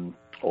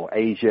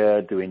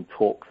Asia doing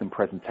talks and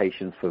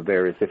presentations for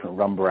various different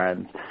rum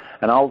brands,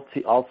 and I'll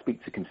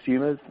speak to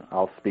consumers,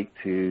 I'll speak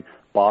to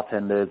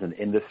bartenders and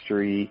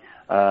industry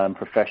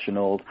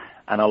professionals,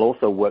 and I'll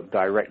also work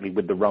directly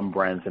with the rum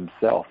brands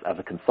themselves as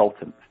a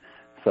consultant.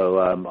 So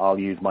I'll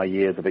use my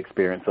years of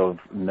experience of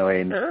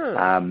knowing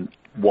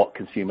what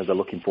consumers are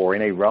looking for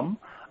in a rum,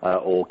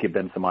 or give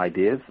them some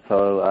ideas.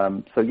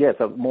 So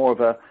more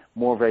of a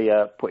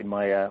putting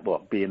my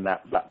being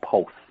that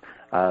pulse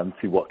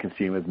to what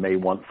consumers may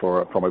want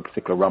from a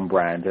particular rum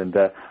brand, and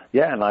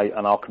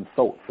I'll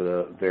consult for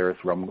the various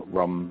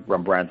rum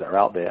brands that are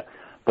out there.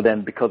 But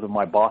then, because of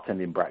my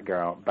bartending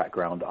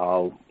background,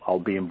 I'll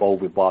be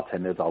involved with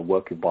bartenders. I'll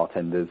work with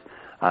bartenders,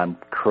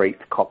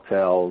 create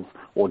cocktails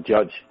or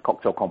judge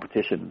cocktail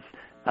competitions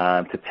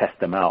to test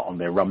them out on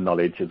their rum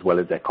knowledge as well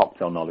as their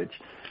cocktail knowledge.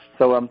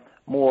 So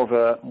more of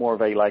a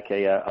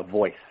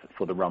voice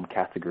for the rum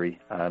category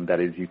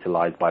that is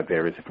utilized by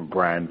various different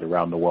brands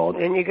around the world.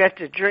 And you get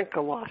to drink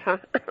a lot, huh?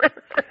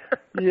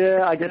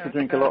 Yeah, I get to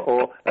drink a lot,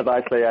 or as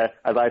I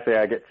say,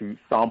 I get to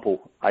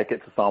sample. I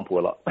get to sample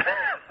a lot.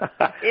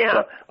 Yeah.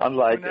 So,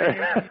 unlike.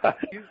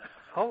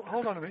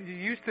 Hold on a minute. You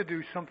used to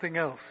do something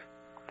else.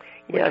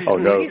 Yes.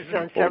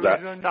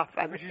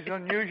 Which is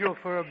unusual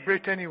for a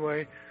Brit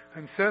anyway,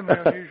 and certainly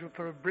unusual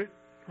for a Brit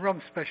rum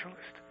specialist.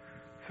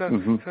 So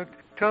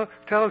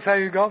tell us how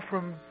you got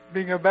from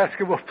being a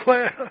basketball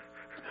player.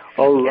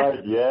 Oh,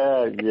 right,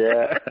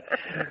 yeah.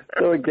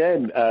 So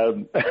again,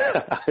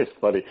 it's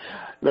funny.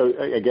 No,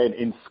 again,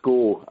 in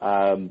school,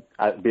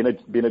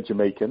 being a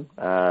Jamaican,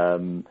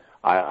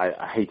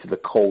 I hated the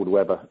cold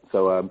weather.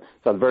 So I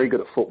was very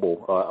good at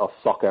football, or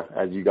soccer,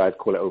 as you guys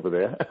call it over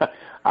there.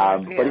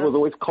 But it was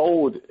always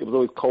cold. It was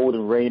always cold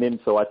and raining.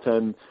 So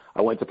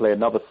I went to play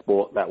another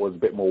sport that was a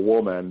bit more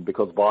warmer, and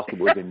because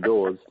basketball was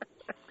indoors,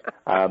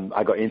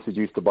 I got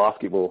introduced to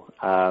basketball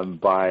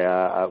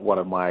by one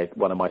of my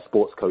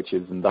sports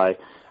coaches, and I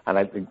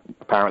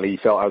apparently he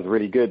felt I was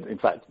really good. In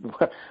fact,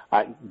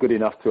 good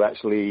enough to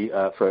actually,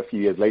 for a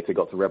few years later,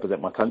 got to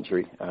represent my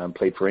country.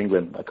 Played for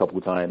England a couple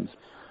of times.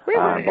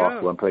 Really?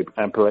 Basketball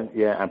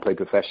and played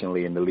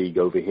professionally in the league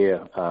over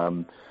here.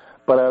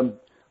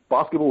 But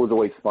basketball was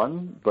always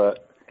fun,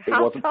 but it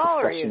wasn't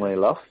professional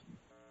enough.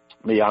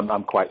 Me,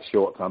 I'm quite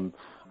short. I'm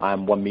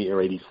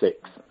 1.86 m,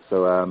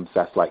 so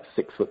that's like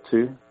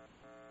 6'2".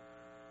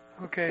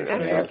 Okay,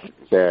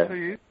 so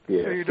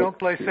you don't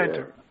play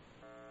center.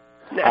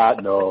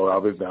 No, I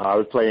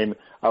was playing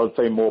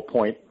more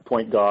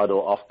point guard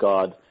or off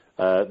guard,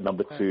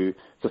 number 2.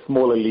 It's a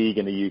smaller league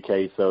in the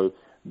UK, so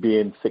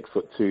being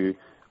 6'2",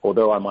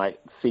 although I might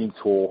seem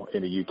tall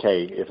in the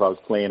UK, if I was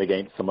playing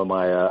against some of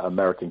my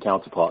American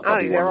counterparts,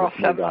 I'd be one of the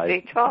small guys. They're all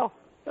 7 feet tall.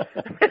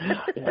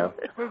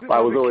 I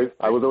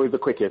was always the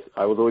quickest.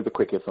 I was always the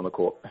quickest on the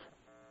court.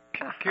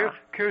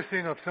 Curiously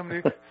enough,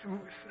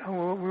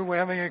 we were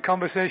having a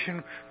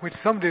conversation with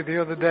somebody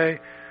the other day,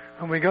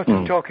 and we got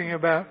to talking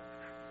about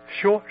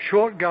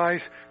short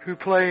guys who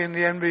play in the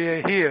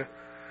NBA here.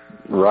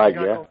 Right,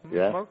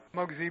 yeah.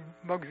 Muggsy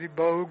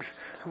Bogues.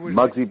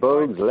 Muggsy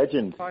Bogues,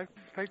 legend. 5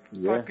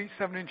 feet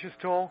 7 inches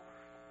tall.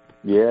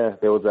 Yeah,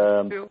 there was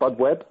Spud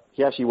Webb.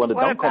 He actually won the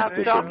dunk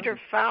competition. What about Dr.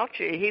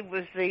 Fauci? He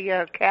was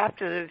the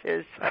captain of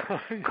his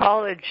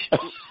college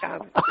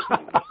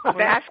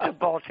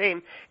basketball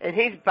team, and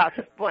he's about,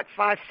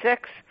 5'6"?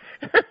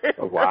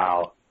 Oh,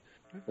 wow.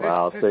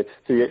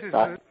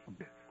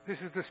 This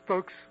is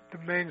the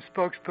main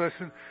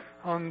spokesperson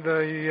on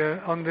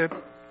the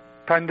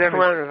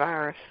pandemic.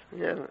 Coronavirus.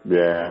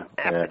 Yeah.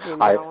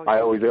 I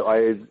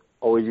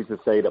always used to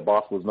say that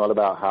basketball is not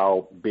about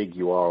how big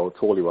you are or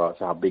tall you are,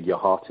 it's how big your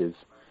heart is.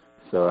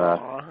 So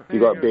if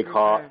you've got a big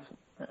heart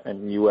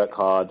and you work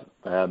hard,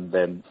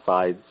 then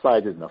size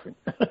is nothing.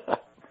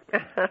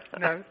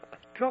 Now,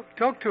 talk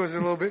to us a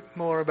little bit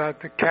more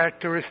about the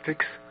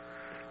characteristics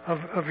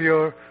of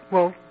your.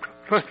 Well,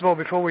 first of all,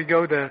 before we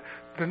go there,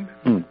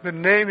 the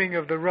naming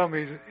of the rum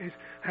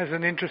has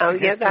an interesting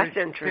history that's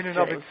interesting in and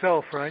of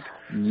itself, right?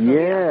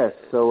 Yeah.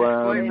 So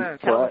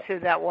tell us who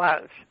that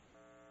was.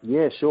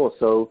 Yeah, sure.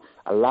 So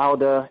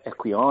Olaudah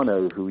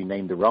Equiano, who we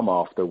named the rum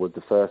after, was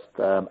the first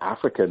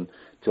African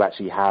to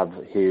actually have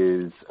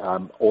his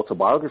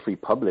autobiography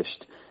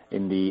published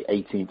in the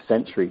 18th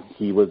century.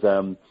 He was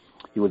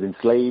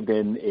enslaved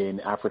in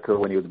Africa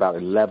when he was about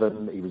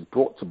 11. He was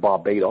brought to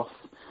Barbados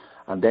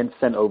and then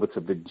sent over to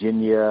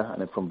Virginia,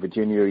 and then from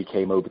Virginia he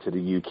came over to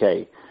the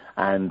UK.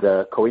 And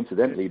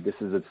coincidentally, this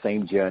is the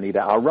same journey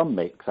that our rum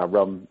makes. Our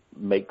rum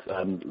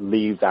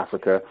leaves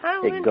Africa,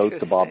 it goes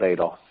to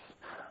Barbados.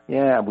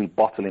 Yeah, and we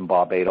bottle in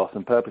Barbados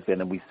and purpose it,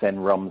 and we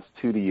send rums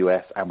to the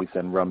US and we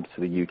send rums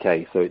to the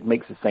UK. So it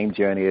makes the same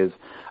journey as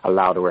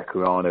Olaudah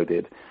Equiano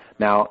did.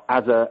 Now,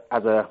 as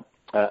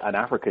an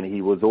African,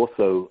 he was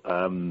also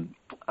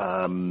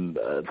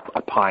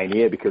a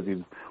pioneer because he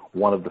was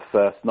one of the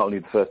first, not only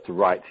the first to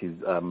write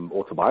his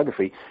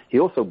autobiography, he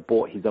also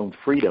bought his own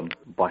freedom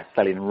by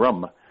selling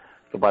rum.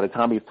 So by the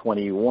time he was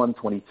 21,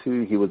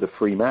 22, he was a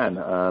free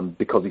man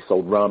because he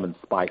sold rum and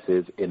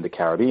spices in the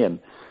Caribbean.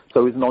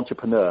 So he's an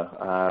entrepreneur.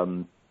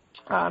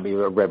 He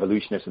was a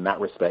revolutionist in that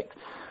respect.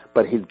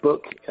 But his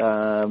book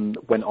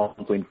went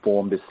on to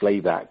inform the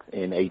Slave Act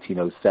in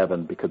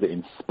 1807 because it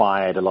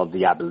inspired a lot of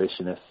the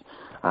abolitionists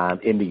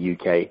in the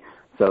UK.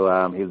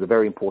 So he was a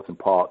very important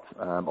part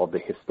of the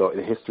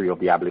history of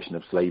the abolition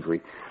of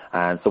slavery.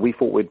 And so we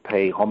thought we'd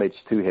pay homage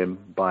to him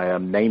by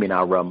naming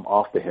our rum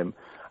after him.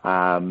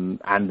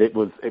 And it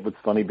was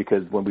funny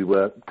because when we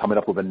were coming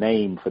up with a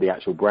name for the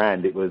actual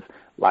brand, it was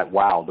like,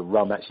 wow, the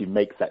rum actually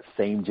makes that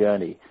same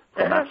journey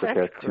from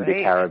Africa to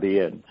the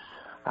Caribbean.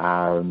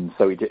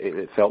 So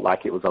it felt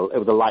like it was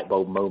a light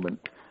bulb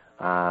moment.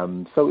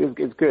 So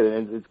it's good.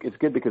 And it's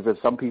good because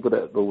there's some people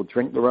that will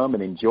drink the rum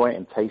and enjoy it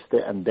and taste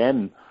it and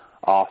then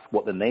ask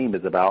what the name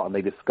is about, and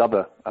they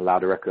discover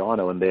Olaudah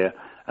Equiano, and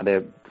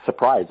they're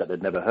surprised that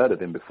they'd never heard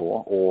of him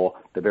before, or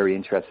they're very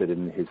interested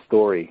in his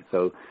story.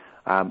 So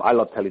I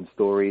love telling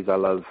stories. I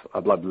love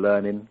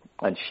learning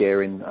and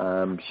sharing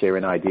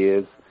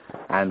ideas.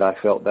 And I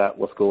felt that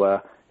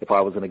if I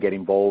was going to get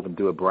involved and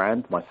do a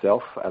brand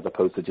myself, as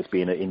opposed to just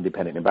being an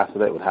independent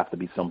ambassador, it would have to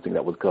be something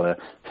that was going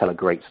to tell a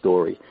great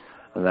story.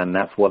 And then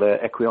that's what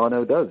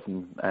Equiano does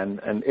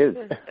and is.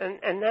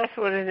 And that's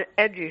what an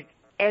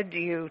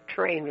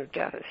edutainer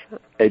does.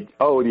 The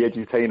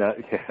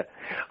edutainer. Yeah,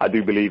 I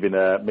do believe in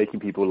making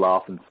people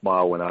laugh and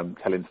smile when I'm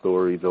telling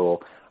stories or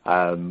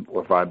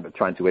if I'm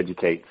trying to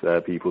educate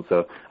people.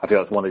 So I feel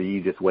that's one of the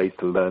easiest ways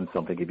to learn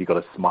something if you've got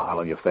a smile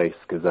on your face,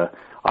 because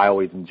I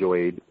always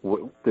enjoyed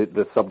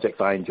the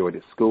subjects I enjoyed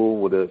at school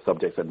were the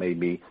subjects that made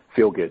me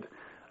feel good.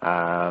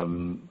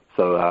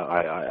 So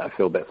I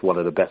feel that's one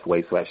of the best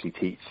ways to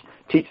actually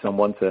teach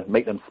someone, to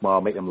make them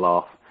smile, make them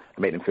laugh,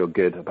 and make them feel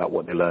good about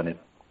what they're learning.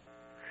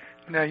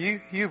 Now,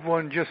 you've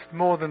won just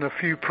more than a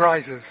few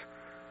prizes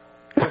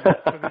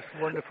for this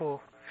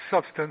wonderful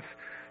substance.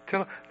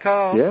 Tell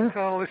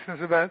our listeners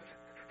about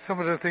some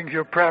of the things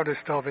you're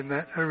proudest of in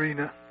that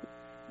arena?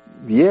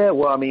 Yeah,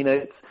 well, I mean,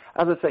 it's,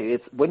 as I say,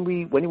 it's when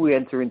we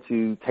enter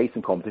into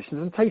tasting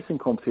competitions, and tasting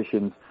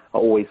competitions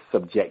are always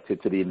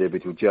subjected to the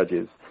individual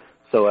judges.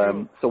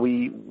 So, so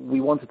we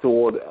wanted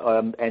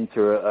to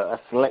enter a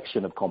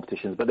selection of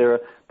competitions, but there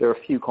are a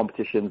few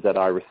competitions that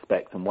I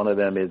respect, and one of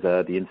them is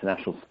the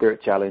International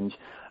Spirit Challenge.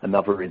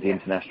 Another is the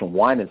International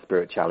Wine and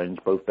Spirit Challenge,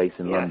 both based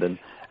in London.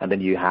 And then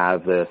you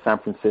have San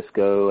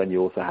Francisco, and you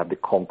also have the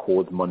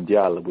Concours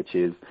Mondial, which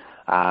is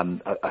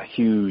a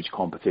huge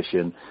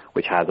competition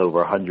which has over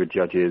 100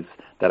 judges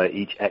that are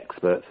each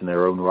experts in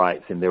their own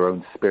rights, in their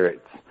own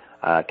spirits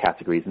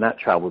categories, and that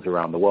travels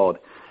around the world.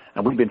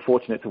 And we've been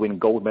fortunate to win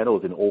gold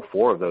medals in all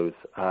 4 of those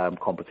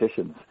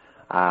competitions.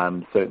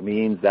 So it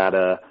means that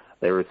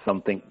there is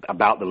something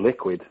about the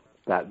liquid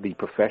that the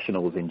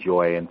professionals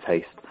enjoy and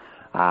taste.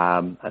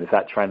 And if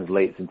that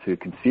translates into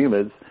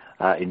consumers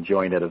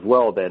enjoying it as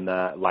well, then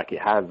like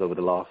it has over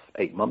the last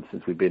 8 months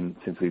since we've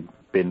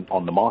been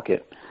on the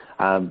market,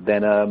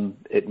 then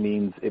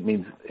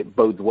it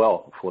bodes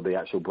well for the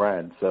actual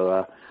brand.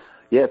 So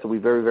so we're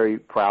very, very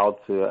proud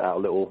to our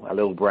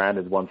little brand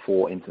has won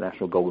 4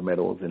 international gold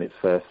medals in its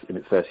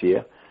first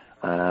year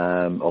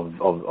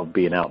of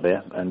being out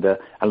there, and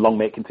long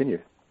may it continue.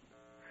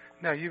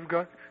 Now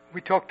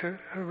we talked a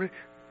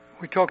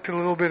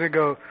little bit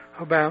ago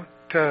about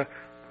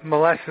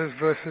molasses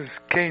versus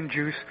cane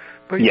juice,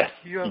 but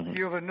you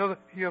have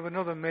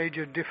another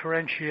major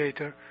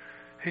differentiator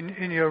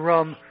in your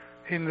rum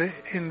in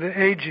the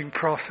aging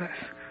process.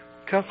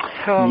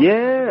 Tell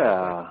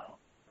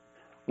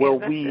Well,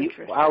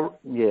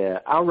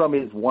 our rum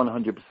is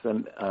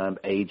 100%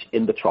 aged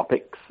in the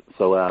tropics.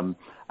 So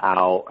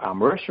our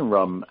Mauritian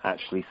rum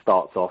actually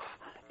starts off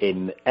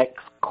in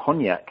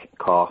ex-cognac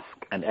cask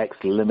and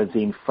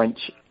ex-limousine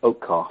French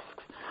oak casks.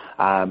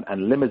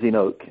 And limousine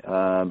oak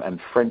and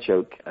French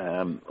oak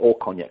or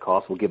cognac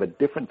cask will give a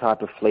different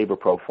type of flavor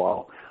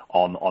profile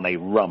on a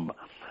rum.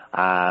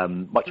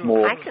 Much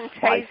more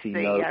spicy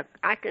note.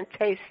 I can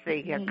taste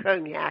the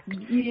cognac in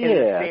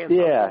the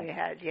sample we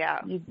had.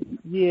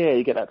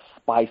 You get that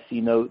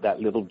spicy note,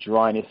 that little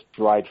dryness,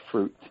 dried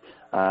fruit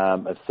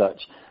as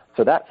such.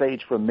 So that's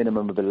aged for a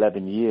minimum of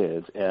 11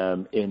 years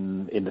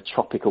in the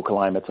tropical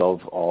climate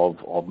of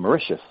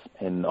Mauritius,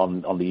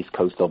 on the east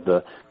coast of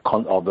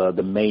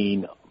the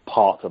main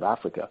part of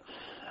Africa.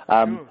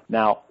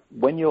 Now,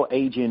 when you're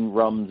aging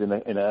rums in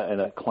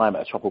a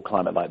climate, a tropical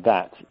climate like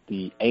that,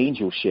 the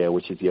angel share,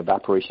 which is the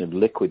evaporation of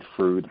liquid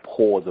through the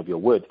pores of your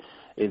wood,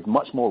 is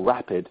much more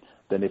rapid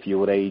than if you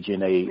would age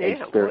in a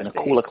spirit in a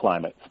cooler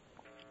climate.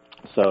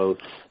 So,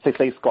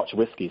 say Scotch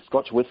whiskey.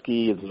 Scotch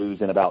whiskey is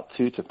losing about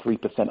 2 to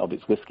 3% of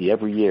its whiskey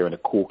every year in the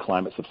cool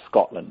climates of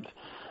Scotland.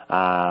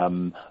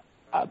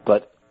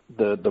 But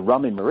the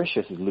rum in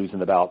Mauritius is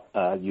losing about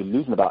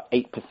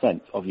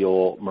 8% of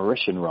your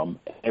Mauritian rum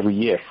every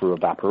year through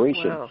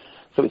evaporation. Wow.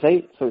 So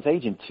it's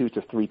aging 2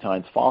 to 3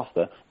 times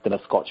faster than a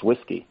Scotch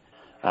whiskey.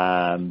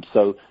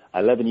 So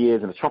 11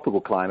 years in a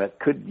tropical climate,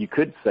 you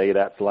could say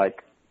that's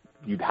like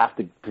you'd have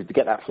to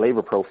get that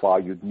flavor profile.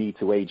 You'd need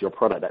to age your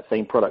product, that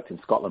same product, in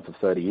Scotland for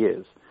 30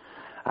 years.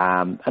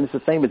 And it's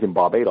the same as in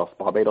Barbados.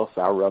 Barbados,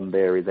 our rum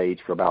there is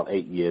aged for about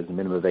 8 years, a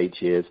minimum of 8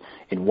 years,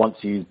 in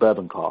once-used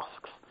bourbon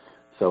casks.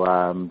 So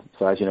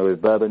as you know, with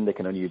bourbon, they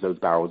can only use those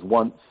barrels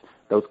once.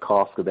 Those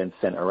casks are then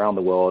sent around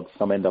the world.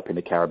 Some end up in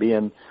the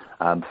Caribbean.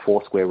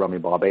 Foursquare Rum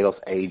in Barbados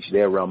age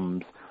their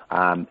rums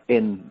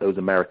in those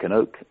American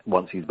oak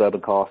once-used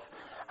bourbon casks.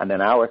 And then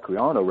our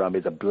Equiano rum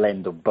is a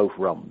blend of both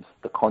rums,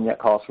 the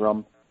cognac cask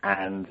rum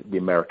and the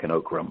American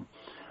oak rum.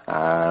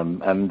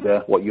 And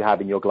what you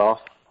have in your glass,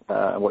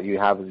 what you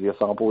have as your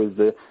sample, is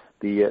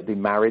the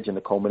marriage and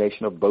the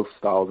culmination of both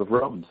styles of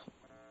rums.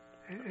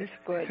 It's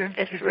good.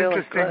 It's really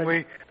interesting.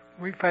 good.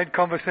 We've had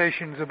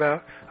conversations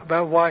about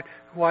why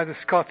the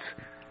Scots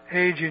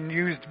age in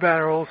used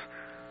barrels.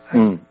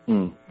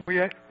 We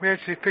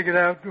actually figured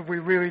out that we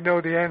really know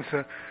the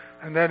answer,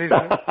 and that is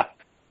that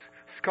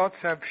Scots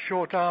have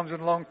short arms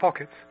and long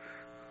pockets.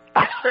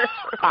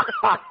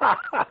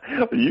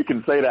 You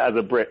can say that as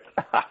a Brit.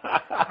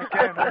 I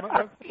can.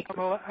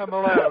 I'm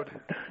allowed.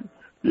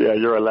 Yeah,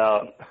 you're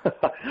allowed.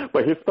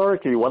 But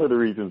historically, one of the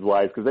reasons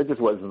why is because there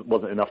just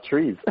wasn't enough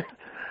trees.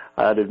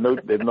 There's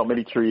not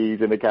many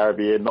trees in the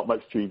Caribbean, not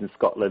much trees in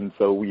Scotland,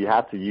 so we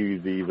had to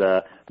use these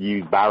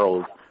used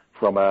barrels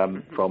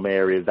from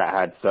areas that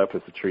had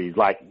surplus of trees,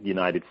 like the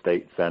United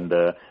States and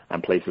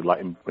places like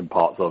in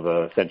parts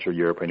of Central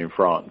Europe and in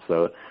France.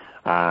 So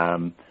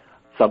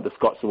the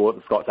Scots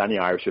and the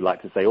Irish would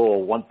like to say,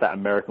 once that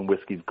American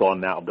whiskey's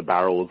gone out of the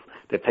barrels,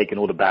 they've taken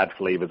all the bad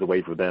flavors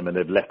away from them and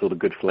they've left all the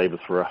good flavors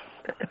for us.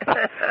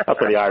 That's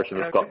what the Irish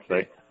and the Scots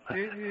say.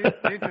 The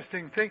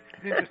interesting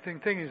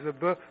thing is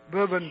the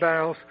bourbon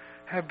barrels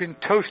have been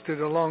toasted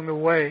along the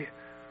way.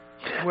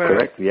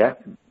 Correct. Yeah.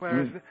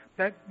 Whereas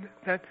that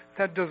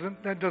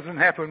doesn't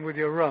happen with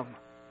your rum.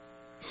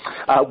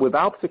 With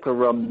our particular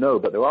rum, no,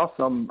 but there are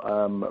some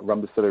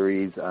rum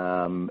distilleries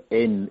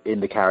in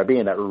the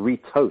Caribbean that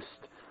retoast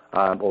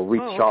or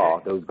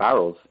rechar those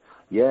barrels.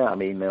 Yeah, I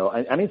mean,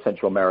 and in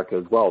Central America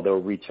as well,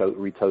 they'll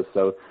retoast.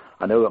 So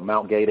I know at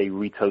Mount Gay they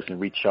retoast and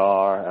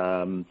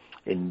rechar.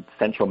 In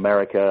Central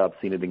America, I've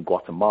seen it in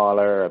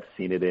Guatemala. I've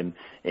seen it in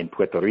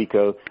Puerto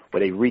Rico, where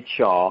they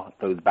rechar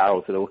those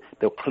barrels. So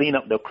they'll clean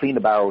the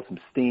barrel with some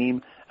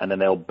steam, and then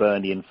they'll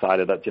burn the inside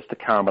of that just to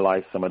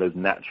caramelize some of those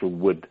natural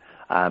wood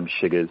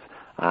sugars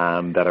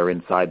that are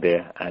inside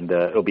there. And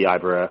it'll be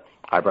either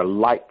a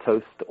light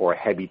toast or a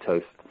heavy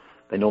toast.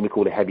 They normally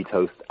call the heavy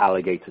toast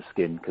alligator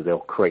skin because they'll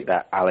create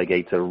that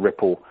alligator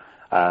ripple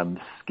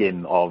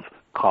skin of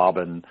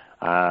carbon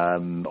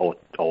or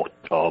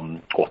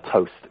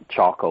toast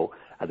charcoal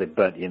as they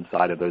burnt the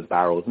inside of those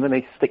barrels, and then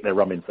they stick their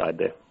rum inside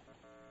there.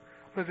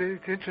 But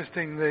it's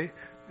interesting,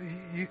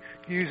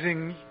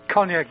 using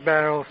cognac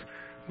barrels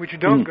which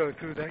don't go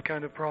through that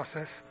kind of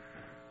process.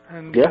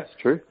 And yes,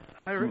 true.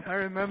 I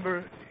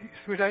remember,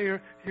 sweetheart, you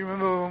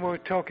remember when we were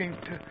talking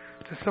to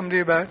somebody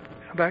about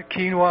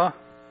quinoa?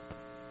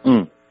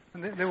 Mm.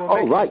 And they were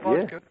making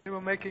vodka. Yeah. They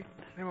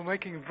were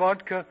making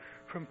vodka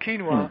from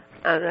quinoa.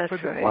 Oh, that's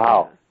right.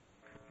 Wow.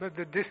 But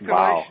the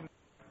distillation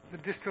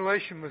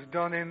was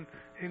done in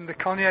the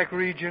Cognac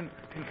region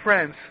in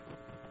France.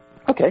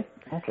 Okay.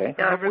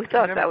 Now, we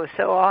thought that was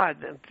so odd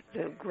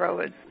to grow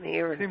it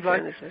here in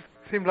France.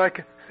 Seemed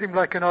like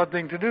an odd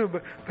thing to do,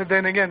 but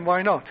then again,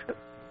 why not?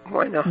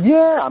 Why not?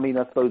 Yeah, I mean,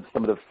 I suppose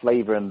some of the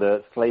flavor,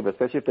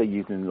 especially if they're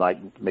using like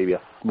maybe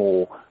a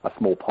small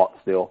pot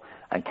still,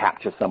 and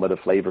capture some of the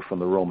flavor from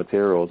the raw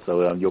materials.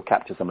 So you'll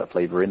capture some of the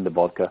flavor in the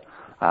vodka,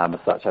 as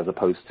such, as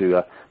opposed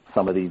to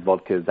some of these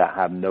vodkas that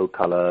have no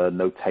color,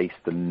 no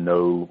taste, and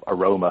no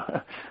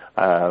aroma.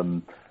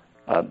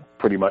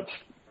 Pretty much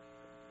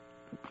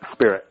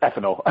spirit,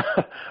 ethanol.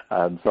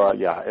 I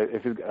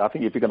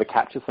think if you're going to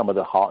capture some of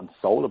the heart and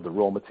soul of the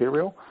raw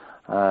material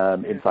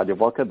inside your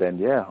vodka, then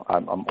yeah,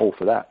 I'm all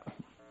for that.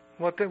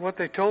 What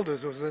they told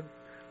us was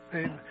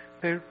that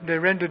they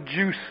rendered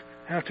juice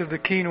out of the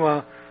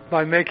quinoa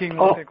by making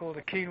what they call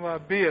the quinoa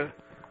beer,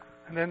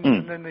 and then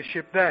they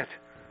shipped that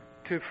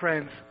to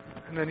France,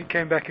 and then it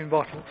came back in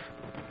bottles.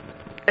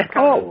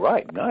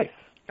 Right, nice.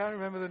 I can't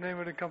remember the name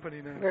of the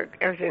company now.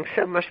 Everything's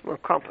so much more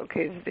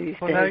complicated these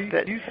days. Now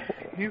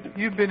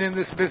you've been in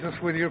this business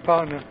with your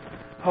partner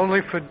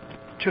only for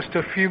just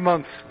a few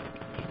months.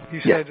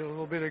 You said a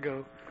little bit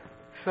ago.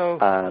 So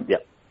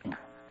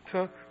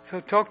So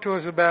talk to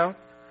us about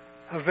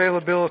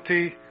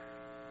availability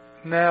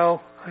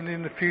now and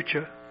in the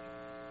future.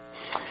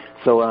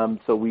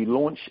 So we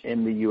launch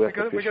in the US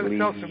officially. We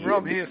got to sell some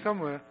rum here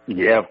somewhere.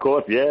 Yeah, of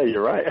course. Yeah,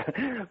 you're right.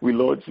 We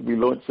launch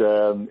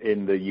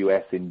in the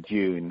US in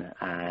June,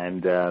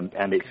 and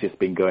it's just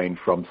been going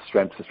from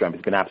strength to strength.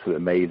 It's been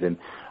absolutely amazing.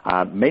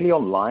 Mainly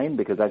online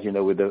because, as you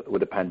know, with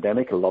the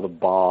pandemic, a lot of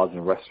bars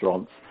and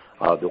restaurants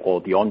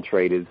or the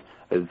on-trade has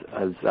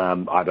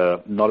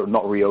either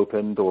not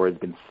reopened or has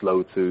been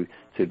slow to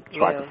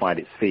try to find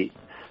its feet.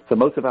 So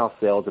most of our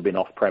sales have been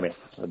off-premise,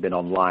 have been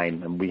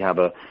online, and we have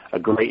a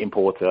great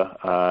importer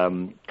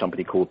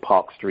company called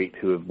Park Street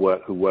who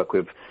work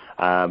with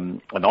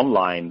an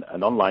online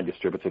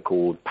distributor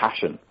called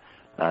Passion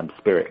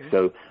Spirit. Okay.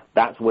 So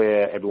that's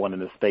where everyone in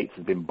the States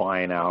has been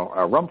buying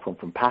our rum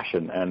from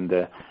Passion,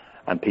 and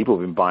people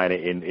have been buying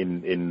it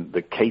in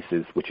the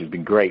cases, which has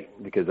been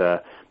great because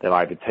they'll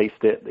either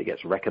taste it, it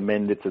gets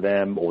recommended to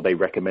them, or they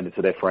recommend it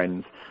to their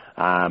friends.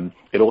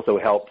 It also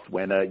helps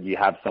when you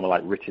have someone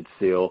like Richard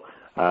Seal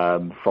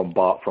from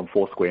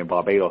Foursquare in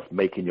Barbados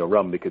making your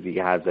rum, because he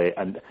has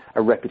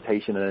a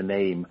reputation and a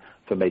name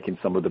for making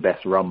some of the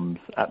best rums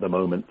at the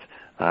moment.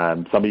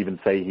 Some even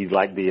say his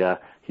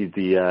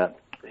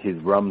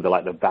rums are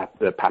like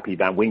the Pappy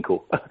Van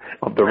Winkle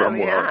of the rum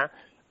world.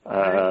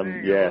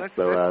 That's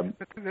a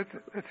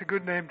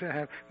good name to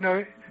have.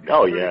 No.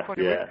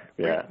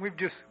 We've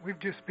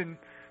just been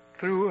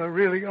through a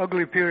really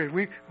ugly period.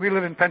 We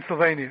live in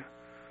Pennsylvania.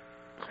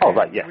 Oh,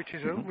 right, yeah. Which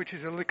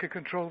is a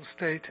liquor-controlled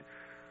state.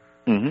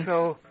 Mm-hmm.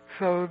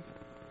 So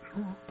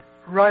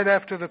right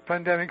after the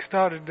pandemic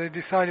started, they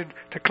decided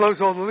to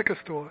close all the liquor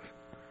stores.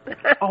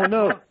 Oh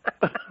no!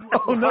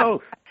 Oh no!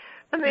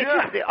 And they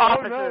did the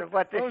opposite of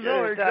what they should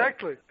have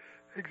done.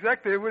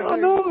 Exactly. It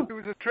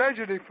was a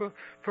tragedy for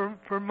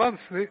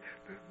months. The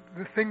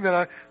thing that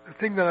I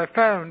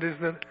found is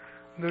that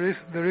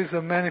there is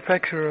a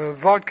manufacturer of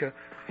vodka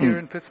here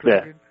in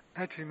Pittsburgh. Yeah. It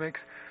actually makes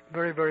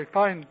very, very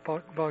fine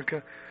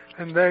vodka,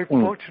 and they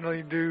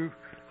fortunately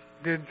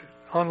did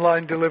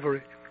online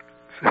delivery.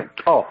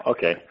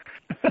 Okay.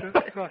 So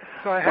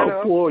I had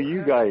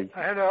you guys.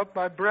 I had to up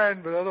my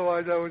brand, but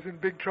otherwise I was in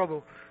big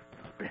trouble.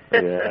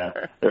 Yeah,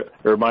 it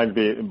reminds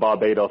me in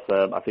Barbados.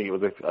 I think it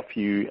was a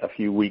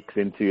few weeks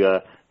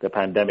into the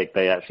pandemic,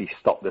 they actually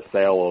stopped the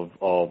sale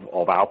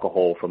of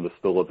alcohol from the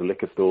stores, the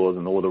liquor stores,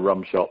 and all the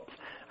rum shops,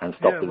 and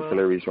stopped the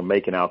distilleries from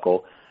making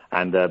alcohol.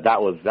 And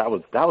that was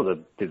a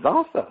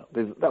disaster.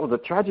 That was a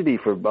tragedy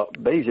for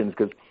Barbadians,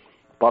 because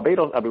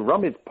Barbados,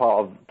 rum is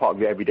part of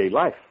your everyday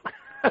life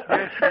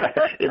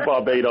in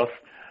Barbados.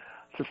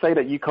 To say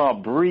that you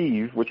can't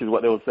breathe, which is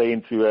what they were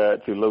saying to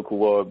local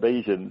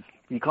Barbadians,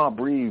 you can't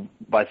breathe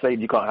by saying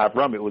you can't have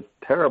rum. It was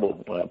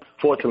terrible.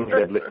 Fortunately,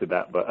 they've lifted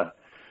that, but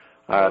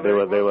they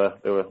were.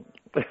 Well,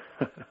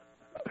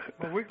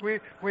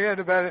 we had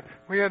about a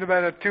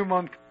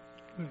 2-month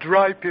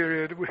dry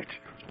period,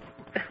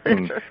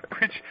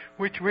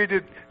 which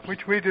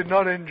we did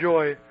not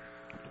enjoy.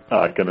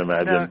 I can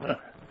imagine.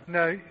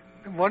 Now,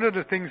 one of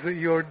the things that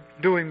you're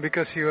doing,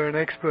 because you're an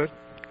expert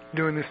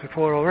doing this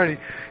before already,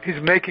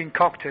 is making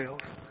cocktails.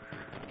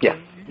 Yes.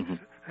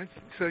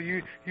 So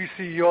you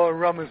see your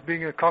rum as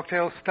being a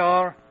cocktail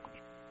star?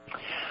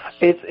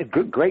 It's a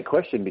great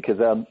question, because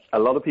a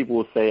lot of people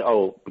will say,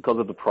 oh, because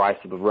of the price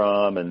of the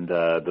rum and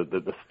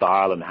the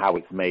style and how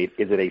it's made,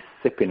 is it a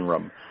sipping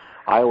rum?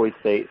 I always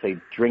say it's a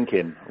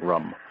drinking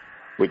rum,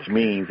 which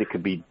means it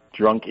could be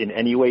drunk in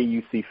any way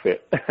you see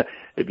fit.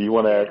 If you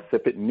want to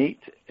sip it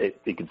neat,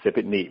 you can sip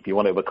it neat. If you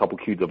want it with a couple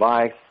cubes of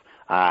ice,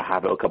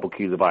 have it with a couple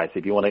cubes of ice.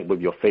 If you want it with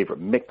your favorite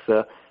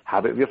mixer,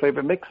 have it with your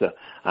favorite mixer.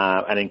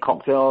 And in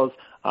cocktails,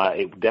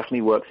 it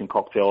definitely works in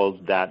cocktails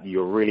that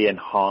you're really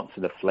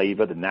enhancing the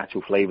flavor, the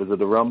natural flavors of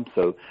the rum.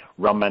 So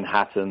rum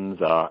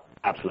Manhattans are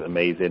absolutely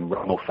amazing.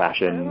 Rum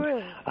old-fashioned.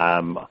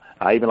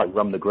 I even like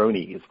rum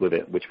Negronis with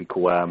it, which we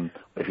call,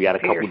 if you add a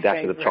couple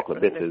dashes of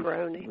chocolate bitters.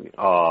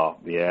 Oh,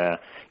 yeah.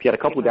 If you add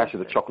a couple dashes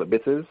of chocolate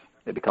bitters,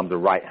 it becomes a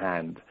right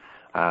hand,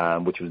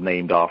 which was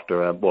named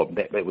after, it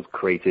was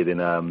created in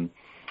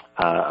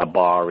a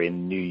bar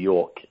in New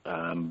York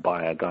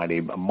by a guy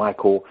named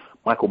Michael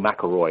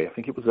McElroy. I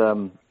think it was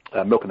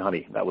Milk and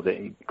Honey. That was it.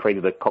 He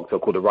created a cocktail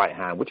called the Right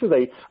Hand, which was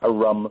a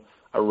rum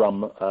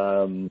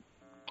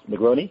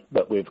Negroni,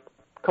 but with a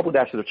couple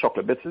dashes of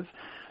chocolate bitters.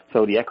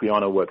 So the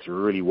Equiano works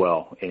really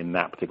well in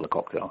that particular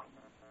cocktail.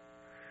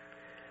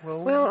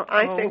 Well,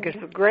 I think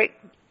it's a great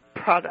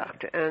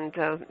product, and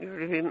you're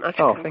to be much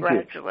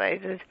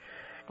congratulated.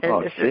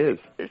 And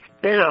it's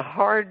been a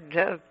hard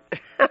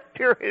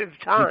period of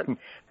time,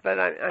 but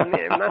I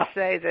mean, I must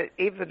say that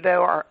even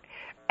though our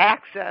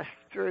access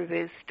through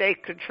these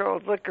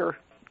state-controlled liquor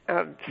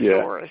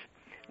stores,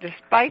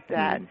 despite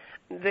that,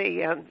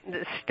 the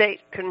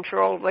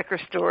state-controlled liquor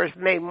stores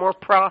made more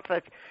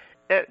profit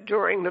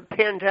during the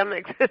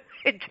pandemic than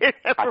they did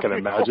ever I can before.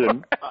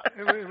 Imagine.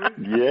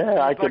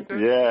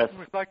 Yes. It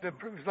was like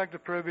the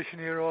Prohibition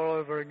era all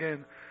over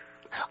again.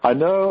 I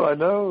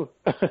know.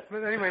 But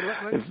anyway,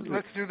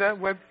 let's do that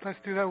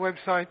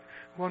website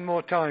one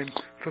more time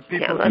for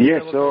people.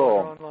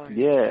 Online.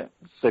 Yeah.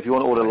 So if you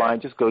want to order online,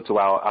 just go to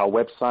our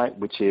website,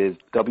 which is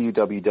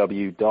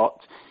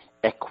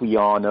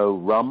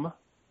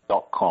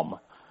www.equianorum.com.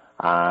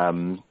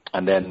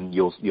 And then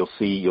you'll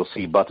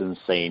see buttons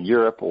saying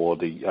Europe or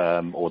the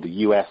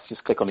US.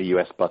 Just click on the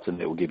US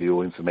button. It will give you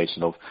all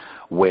information of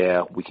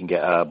where we can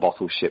get a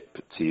bottle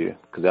shipped to you.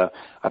 Because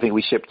I think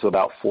we ship to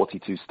about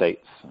 42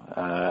 states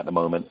at the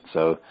moment.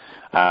 So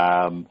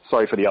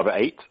sorry for the other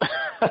 8,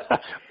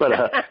 but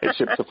it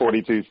ships to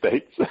 42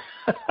 states at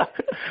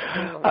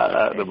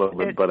the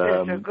moment. It's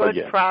a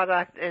good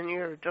product, and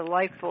you're a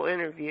delightful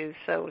interview.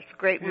 So it's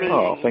great meeting you.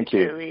 Oh, thank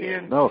you.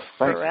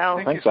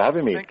 Thanks for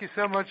having me. Thank you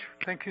so much.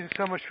 Thank you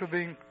so much for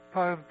being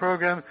part of the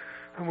program,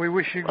 and we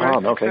wish you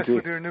great success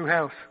with your new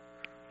house.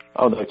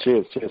 Oh, no,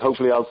 cheers.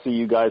 Hopefully I'll see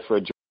you guys for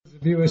a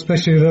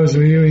especially those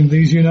of you in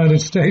these United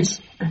States,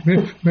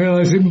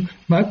 realize it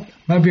might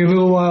be a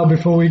little while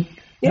before we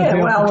we're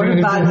about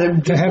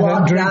to just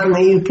lock down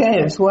the UK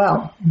as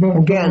well.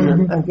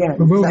 Again.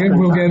 We'll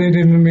get it.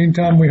 In the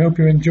meantime, we hope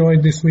you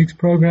enjoyed this week's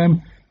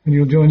program, and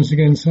you'll join us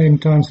again same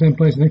time, same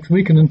place next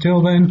week. And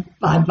until then,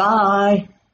 bye-bye.